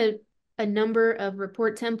we have a number of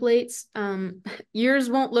report templates. Yours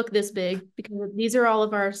won't look this big because these are all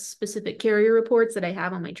of our specific carrier reports that I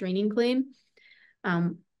have on my training claim.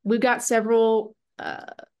 We've got several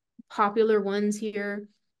popular ones here.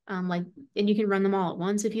 and you can run them all at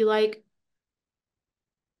once if you like.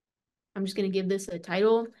 I'm just going to give this a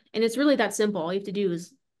title, and it's really that simple. All you have to do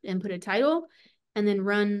is input a title and then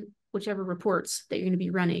run whichever reports that you're going to be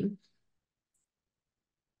running.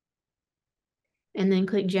 And then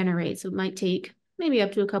click generate. So it might take maybe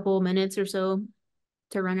up to a couple of minutes or so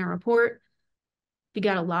to run a report. If you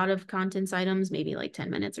got a lot of contents items, maybe like 10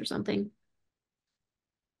 minutes or something.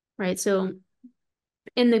 Right, so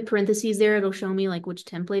in the parentheses there, it'll show me like which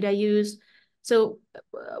template I use. So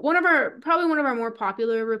probably one of our more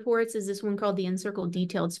popular reports is this one called the Encircle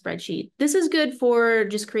detailed spreadsheet. This is good for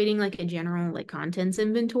just creating like a general like contents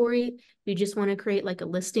inventory. If you just want to create like a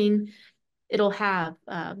listing, it'll have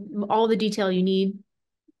all the detail you need,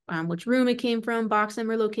 which room it came from, box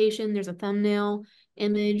number, location. There's a thumbnail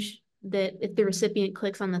image that if the recipient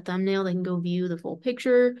clicks on the thumbnail, they can go view the full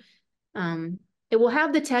picture. It will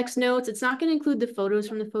have the text notes. It's not going to include the photos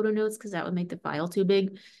from the photo notes because that would make the file too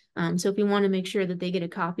big. So if you want to make sure that they get a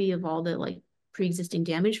copy of all the like pre-existing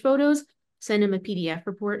damage photos, send them a PDF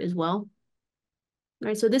report as well. All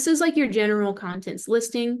right, so this is like your general contents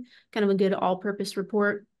listing, kind of a good all-purpose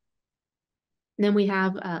report. And then we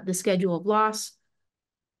have the schedule of loss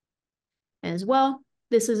as well.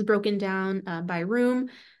 This is broken down by room.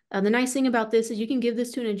 The nice thing about this is you can give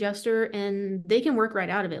this to an adjuster and they can work right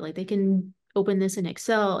out of it. Like they can open this in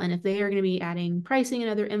Excel, and if they are going to be adding pricing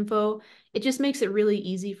and other info, it just makes it really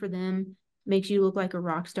easy for them, makes you look like a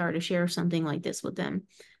rock star to share something like this with them.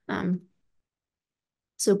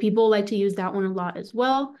 So people like to use that one a lot as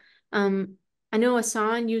well. I know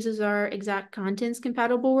Asan uses our exact contents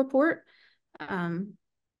compatible report. And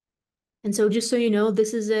so just so you know,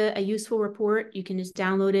 this is a useful report. You can just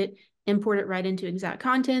download it, import it right into exact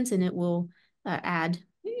contents, and it will add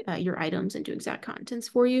your items into exact contents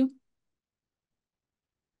for you.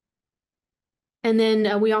 And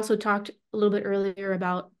then we also talked a little bit earlier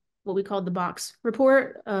about what we called the box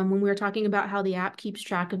report. When we were talking about how the app keeps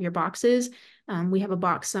track of your boxes, we have a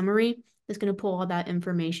box summary that's going to pull all that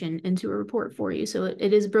information into a report for you. So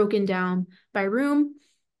it is broken down by room,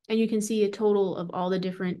 and you can see a total of all the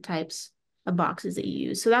different types of boxes that you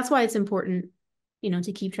use. So that's why it's important,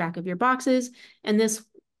 to keep track of your boxes. And this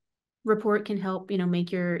report can help,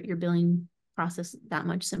 make your billing process that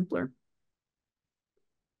much simpler.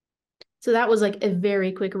 So that was like a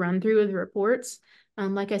very quick run through of the reports.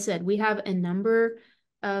 Like I said, we have a number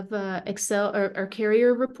of Excel or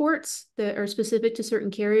carrier reports that are specific to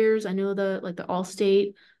certain carriers. I know the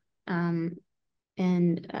Allstate and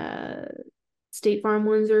State Farm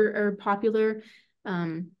ones are popular.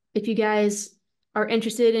 If you guys are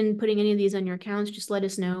interested in putting any of these on your accounts, just let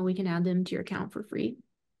us know. We can add them to your account for free.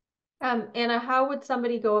 Anna, how would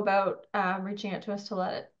somebody go about reaching out to us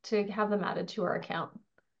to have them added to our account?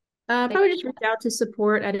 Probably just reach out to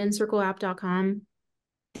support@encircleapp.com.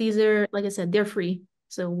 These are, like I said, they're free.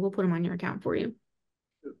 So we'll put them on your account for you.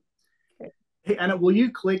 Hey, Anna, will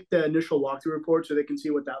you click the initial walkthrough report so they can see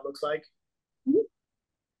what that looks like? Mm-hmm.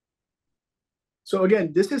 So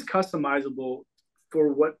again, this is customizable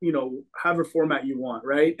for what, however format you want,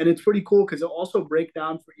 right? And it's pretty cool because it'll also break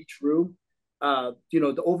down for each room,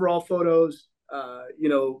 the overall photos,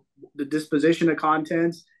 the disposition of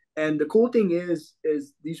contents. And the cool thing is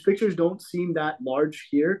these pictures don't seem that large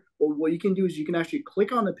here. But what you can do is you can actually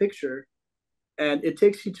click on the picture and it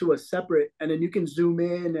takes you to a separate, and then you can zoom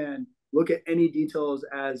in and look at any details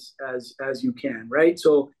as you can, right?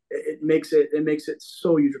 So it makes it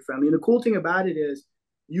so user friendly. And the cool thing about it is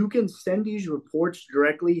you can send these reports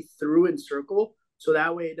directly through Encircle, so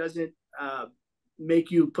that way it doesn't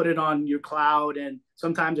make you put it on your cloud, and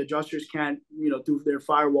sometimes adjusters can't, through their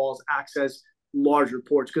firewalls access large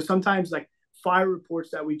reports, because sometimes like file reports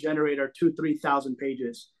that we generate are 2,000-3,000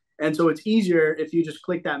 pages, and so it's easier if you just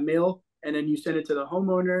click that mail and then you send it to the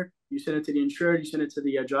homeowner, you send it to the insured, you send it to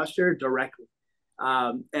the adjuster directly,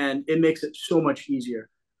 and it makes it so much easier.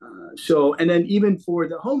 And then even for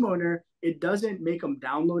the homeowner, it doesn't make them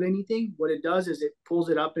download anything. What it does is it pulls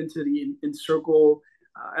it up into the Encircle.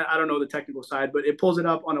 I don't know the technical side, but it pulls it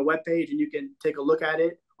up on a web page, and you can take a look at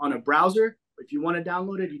it on a browser. If you want to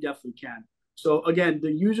download it, you definitely can. So again,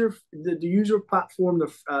 the user platform,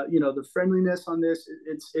 the friendliness on this,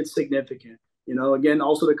 it's significant. Again,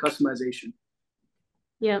 also the customization.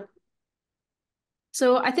 Yep.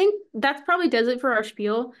 So I think that probably does it for our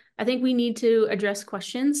spiel. I think we need to address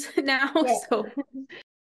questions now. Yeah. So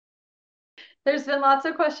there's been lots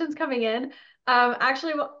of questions coming in.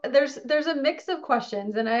 Actually, there's a mix of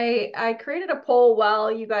questions, and I created a poll while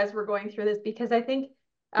you guys were going through this because I think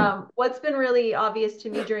what's been really obvious to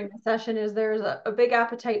me during the session is there's a big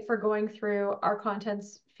appetite for going through our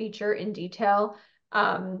contents feature in detail.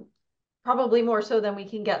 probably more so than we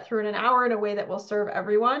can get through in an hour in a way that will serve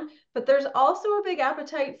everyone. But there's also a big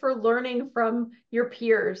appetite for learning from your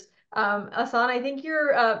peers. Asan, I think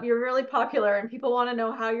you're really popular and people want to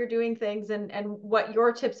know how you're doing things and what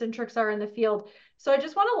your tips and tricks are in the field. So I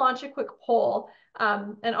just want to launch a quick poll.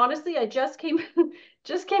 And honestly, I just came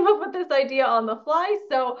just came up with this idea on the fly.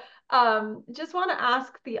 So just want to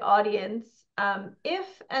ask the audience,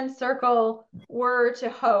 if Encircle were to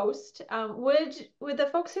host, would the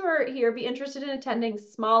folks who are here be interested in attending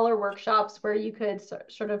smaller workshops where you could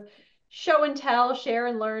sort of show and tell, share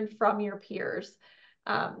and learn from your peers?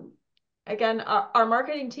 Again, our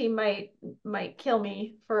marketing team might kill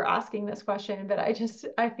me for asking this question, but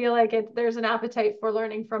I feel like there's an appetite for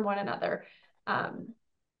learning from one another, and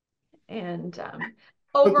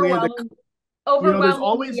Look, Leah, there's overwhelmingly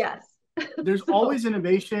always yes. there's So, always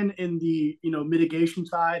innovation in the mitigation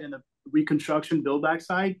side and the reconstruction build back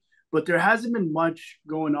side, but there hasn't been much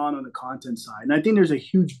going on the content side, and I think there's a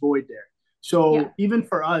huge void there. yeah. So even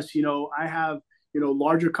for us, I have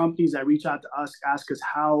larger companies that reach out to us, ask us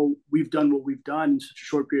how we've done what we've done in such a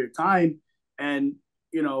short period of time, and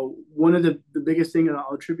one of the biggest thing that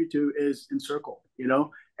I'll attribute to is Encircle,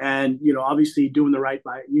 and obviously doing right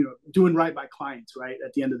by clients, right,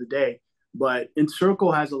 at the end of the day. But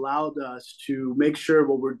Encircle has allowed us to make sure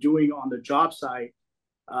what we're doing on the job site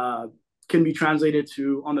can be translated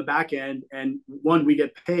to on the back end, and one, we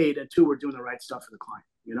get paid, and two, we're doing the right stuff for the client,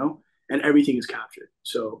 and everything is captured.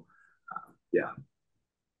 So yeah.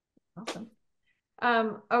 Awesome.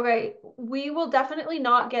 Okay, we will definitely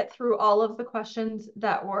not get through all of the questions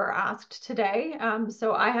that were asked today.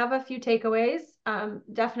 So I have a few takeaways.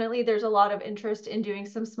 Definitely there's a lot of interest in doing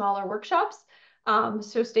some smaller workshops.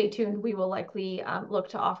 So stay tuned. We will likely look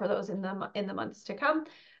to offer those in the months to come.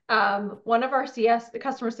 One of our the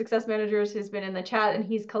customer success managers, has been in the chat, and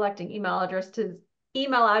he's collecting email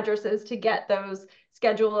addresses to get those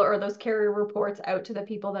schedule or those carrier reports out to the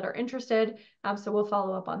people that are interested. So we'll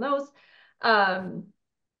follow up on those.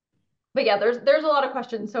 But yeah, there's a lot of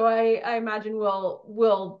questions. So I imagine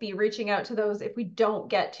we'll be reaching out to those. If we don't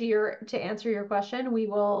get to answer your question,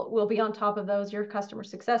 we'll be on top of those. Your customer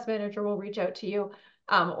success manager will reach out to you,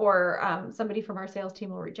 or somebody from our sales team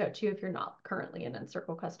will reach out to you if you're not currently an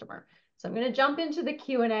Encircle customer. So I'm going to jump into the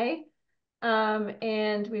Q&A,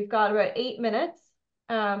 and we've got about 8 minutes.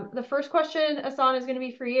 The first question, Asan, is going to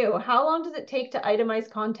be for you. How long does it take to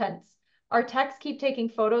itemize contents? Our techs keep taking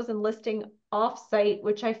photos and listing off-site,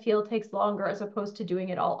 which I feel takes longer as opposed to doing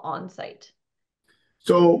it all on-site.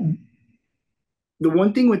 So the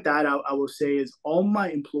one thing with that I will say is all my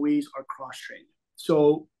employees are cross-trained.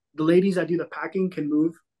 So the ladies that do the packing can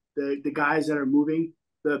move. The guys that are moving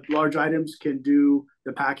the large items can do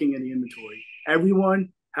the packing and the inventory. Everyone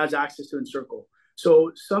has access to Encircle.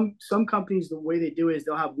 So some companies, the way they do it is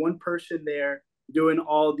they'll have one person there doing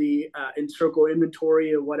all the Encircle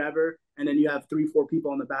inventory or whatever, and then you have 3-4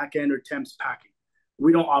 people on the back end or temps packing.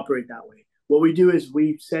 We don't operate that way. What we do is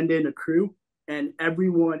we send in a crew, and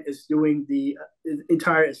everyone is doing the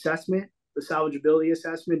entire assessment, the salvageability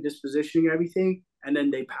assessment, dispositioning everything, and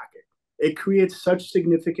then they pack it. It creates such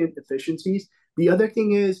significant efficiencies. The other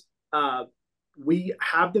thing is we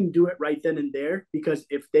have them do it right then and there, because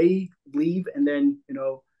if they leave and then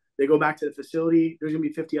they go back to the facility, there's going to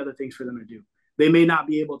be 50 other things for them to do. They may not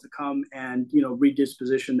be able to come and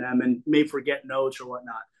redisposition them, and may forget notes or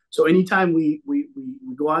whatnot. So anytime we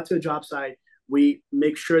go out to a job site, we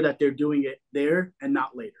make sure that they're doing it there and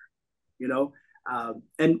not later. And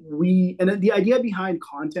the idea behind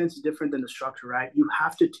content is different than the structure, right? You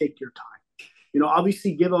have to take your time.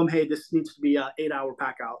 Obviously give them, hey, this needs to be an 8-hour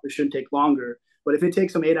pack out. It shouldn't take longer. But if it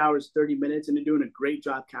takes them 8 hours, 30 minutes, and they're doing a great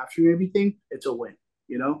job capturing everything, it's a win.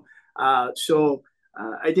 So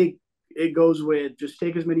I think it goes with just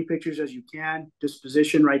take as many pictures as you can,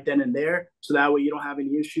 disposition right then and there, so that way you don't have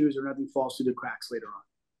any issues or nothing falls through the cracks later on.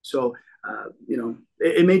 So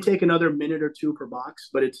it may take another minute or two per box,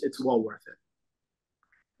 but it's well worth it.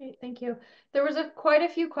 Great, thank you. There was quite a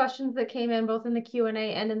few questions that came in both in the Q&A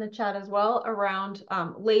and in the chat as well around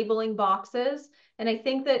labeling boxes. And I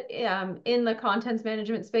think that in the contents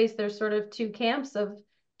management space, there's sort of two camps of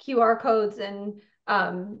QR codes and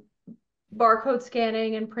barcode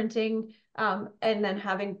scanning and printing, and then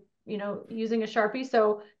having, using a Sharpie.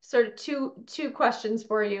 So sort of two questions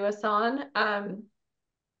for you, Asan.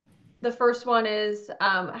 The first one is,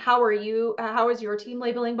 how is your team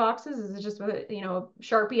labeling boxes? Is it just with a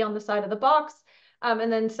Sharpie on the side of the box?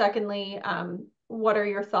 And then secondly, what are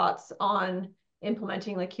your thoughts on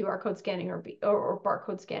implementing like QR code scanning or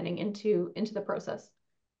barcode scanning into the process?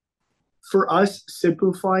 For us,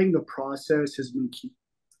 simplifying the process has been key.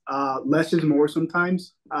 Less is more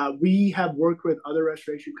sometimes. We have worked with other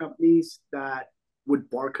restoration companies that would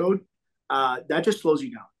barcode. That just slows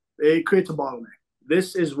you down. It creates a bottleneck.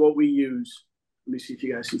 This is what we use. Let me see if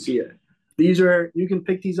you guys can see it. These are, you can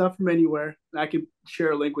pick these up from anywhere. I can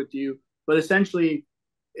share a link with you, but essentially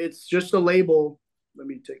it's just a label. Let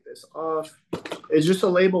me take this off. It's just a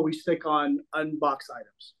label we stick on unboxed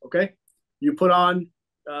items. Okay. You put on,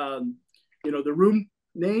 the room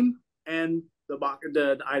name and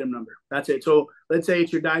the item number. That's it. So let's say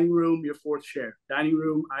it's your dining room, your fourth share, dining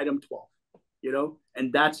room item 12,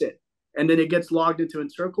 and that's it. And then it gets logged into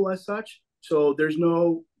Encircle as such. So there's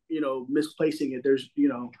no, misplacing it. There's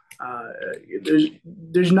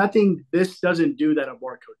nothing this doesn't do that a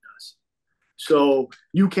barcode does. So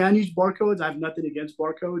you can use barcodes. I have nothing against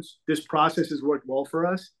barcodes. This process has worked well for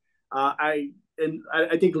us. I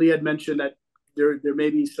think Lee had mentioned that there may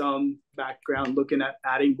be some background looking at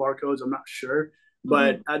adding barcodes. I'm not sure,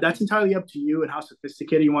 but that's entirely up to you and how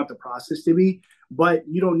sophisticated you want the process to be. But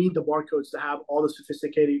you don't need the barcodes to have all the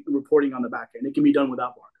sophisticated reporting on the back end. It can be done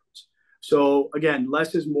without barcodes. So again,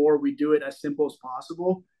 less is more. We do it as simple as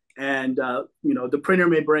possible. And the printer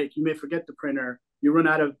may break. You may forget the printer. You run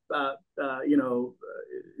out of the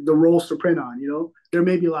rolls to print on. There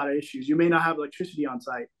may be a lot of issues. You may not have electricity on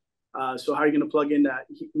site. So how are you going to plug in that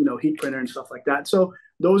heat printer and stuff like that? So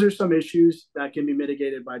those are some issues that can be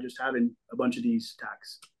mitigated by just having a bunch of these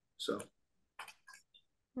tags. So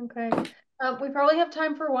okay. We probably have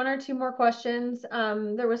time for one or two more questions.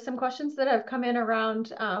 There was some questions that have come in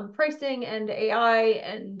around pricing and AI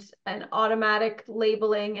and automatic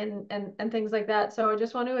labeling and things like that. So I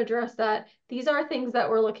just want to address that. These are things that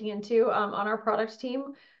we're looking into on our product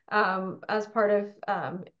team as part of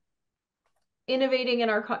innovating in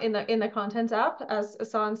the contents app. As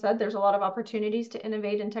Hassan said, there's a lot of opportunities to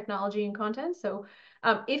innovate in technology and content. So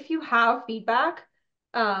if you have feedback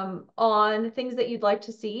on things that you'd like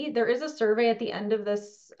to see, there is a survey at the end of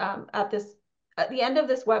this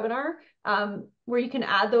webinar where you can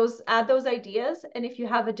add those ideas. And if you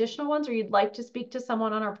have additional ones or you'd like to speak to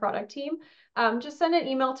someone on our product team, just send an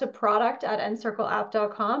email to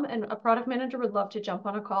product@encircleapp.com, and a product manager would love to jump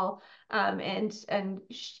on a call and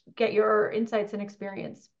get your insights and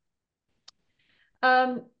experience.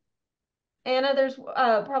 Anna, there's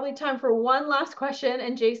probably time for one last question,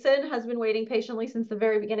 and Jason has been waiting patiently since the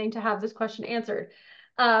very beginning to have this question answered.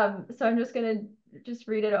 So I'm just going to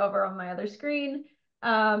read it over on my other screen.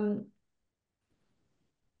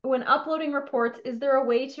 When uploading reports, is there a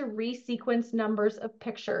way to resequence numbers of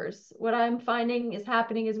pictures? What I'm finding is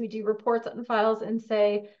happening is we do reports on files and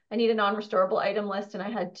say, I need a non-restorable item list, and I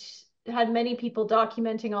had many people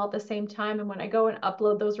documenting all at the same time, and when I go and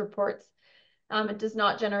upload those reports, it does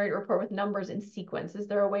not generate a report with numbers in sequence. Is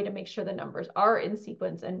there a way to make sure the numbers are in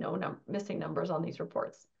sequence and no missing numbers on these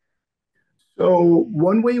reports? So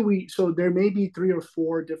one way so there may be 3 or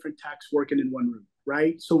 4 different tags working in one room,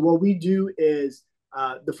 right? So what we do is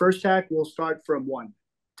the first tag will start from 1.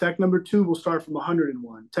 Tag number 2 will start from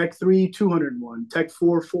 101. Tag 3, 201. Tag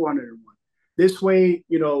 4, 401. This way,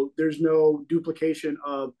 there's no duplication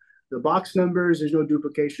of the box numbers. There's no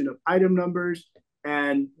duplication of item numbers,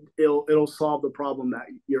 and it'll solve the problem that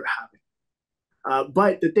you're having.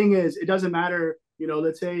 But the thing is, it doesn't matter.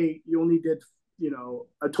 Let's say you only did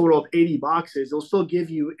a total of 80 boxes. It'll still give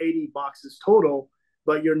you 80 boxes total,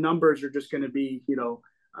 but your numbers are just going to be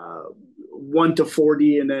 1 to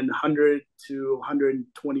 40 and then 100 to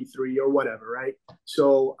 123 or whatever, right?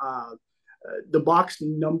 So the box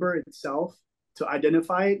number itself to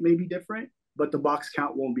identify it may be different, but the box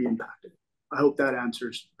count won't be impacted. I hope that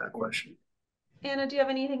answers that question. Anna, do you have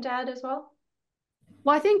anything to add as well?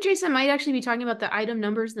 Well, I think Jason might actually be talking about the item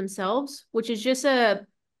numbers themselves, which is just an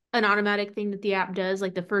automatic thing that the app does.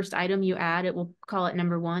 Like the first item you add, it will call it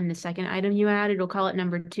number 1. The second item you add, it'll call it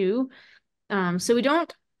number 2. So we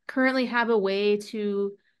don't currently have a way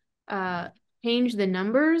to change the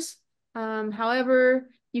numbers. However,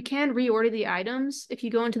 you can reorder the items if you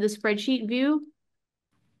go into the spreadsheet view.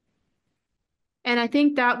 And I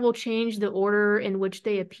think that will change the order in which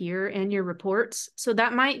they appear in your reports. So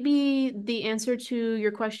that might be the answer to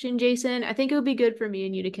your question, Jason. I think it would be good for me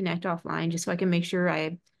and you to connect offline just so I can make sure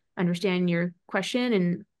I understand your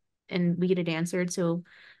question and we get it answered. So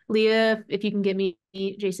Leah, if you can give me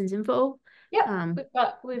Jason's info. Yeah,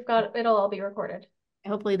 we've got it'll all be recorded.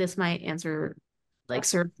 Hopefully this might answer,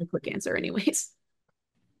 serve the quick answer anyways.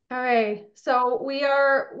 All right, so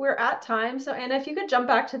we're at time. So Anna, if you could jump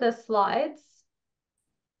back to the slides.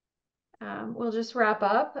 We'll just wrap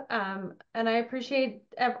up. And I appreciate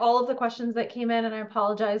all of the questions that came in, and I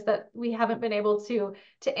apologize that we haven't been able to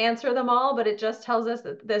answer them all, but it just tells us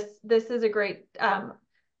that this is a great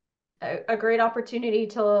a great opportunity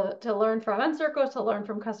to learn from Encircle, to learn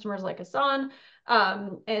from customers like Hassan,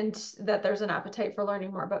 and that there's an appetite for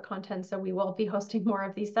learning more about content. So we will be hosting more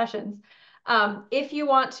of these sessions. If you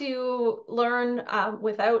want to learn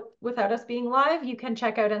without us being live, you can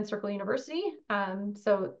check out Encircle University.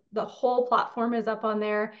 So the whole platform is up on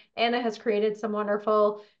there. Anna has created some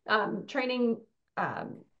wonderful training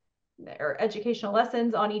or educational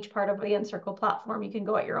lessons on each part of the Encircle platform. You can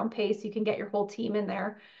go at your own pace. You can get your whole team in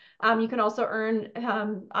there. You can also earn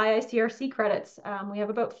IICRC credits. We have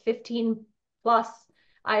about 15 plus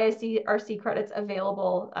IICRC credits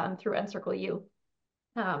available through Encircle U.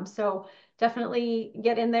 So definitely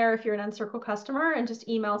get in there if you're an Encircle customer, and just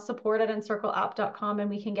email support@encircleapp.com and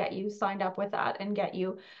we can get you signed up with that and get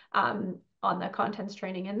you on the contents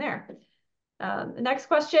training in there. The next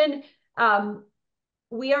question,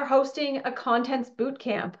 we are hosting a contents boot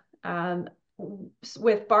camp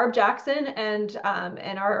with Barb Jackson and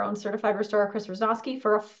our own certified restorer, Chris Rosnowski,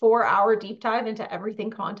 for a 4-hour deep dive into everything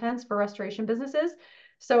contents for restoration businesses.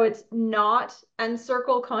 So it's not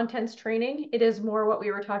Encircle contents training. It is more what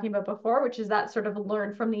we were talking about before, which is that sort of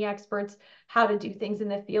learn from the experts how to do things in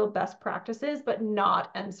the field, best practices, but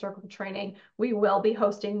not Encircle training. We will be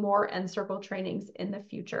hosting more Encircle trainings in the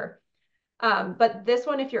future. But this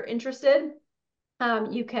one, if you're interested,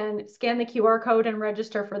 you can scan the QR code and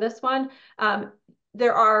register for this one.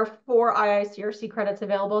 There are 4 IICRC credits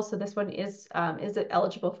available, so this one is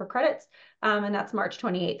eligible for credits, and that's March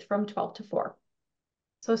 28th from 12 to 4.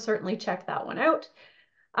 So certainly check that one out.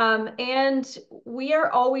 And we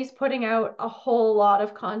are always putting out a whole lot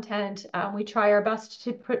of content. We try our best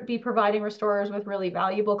to be providing restorers with really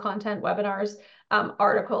valuable content, webinars,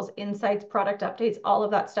 articles, insights, product updates, all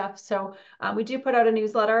of that stuff. So we do put out a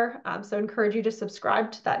newsletter. So encourage you to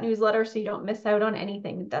subscribe to that newsletter so you don't miss out on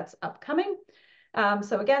anything that's upcoming.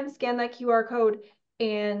 So again, scan that QR code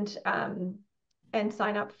and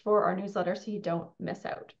sign up for our newsletter so you don't miss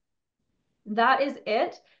out. That is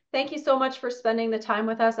it. Thank you so much for spending the time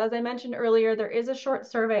with us. As I mentioned earlier, there is a short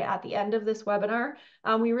survey at the end of this webinar.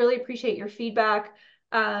 We really appreciate your feedback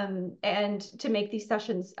and to make these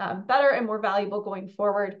sessions better and more valuable going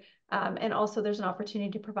forward. And also there's an opportunity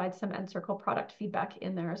to provide some Encircle product feedback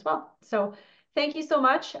in there as well. So thank you so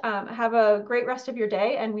much. Have a great rest of your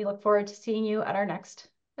day, and we look forward to seeing you at our next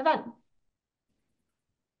event.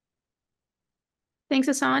 Thanks,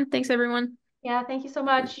 Hassan. Thanks, everyone. Yeah, thank you so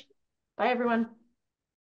much. Bye, everyone.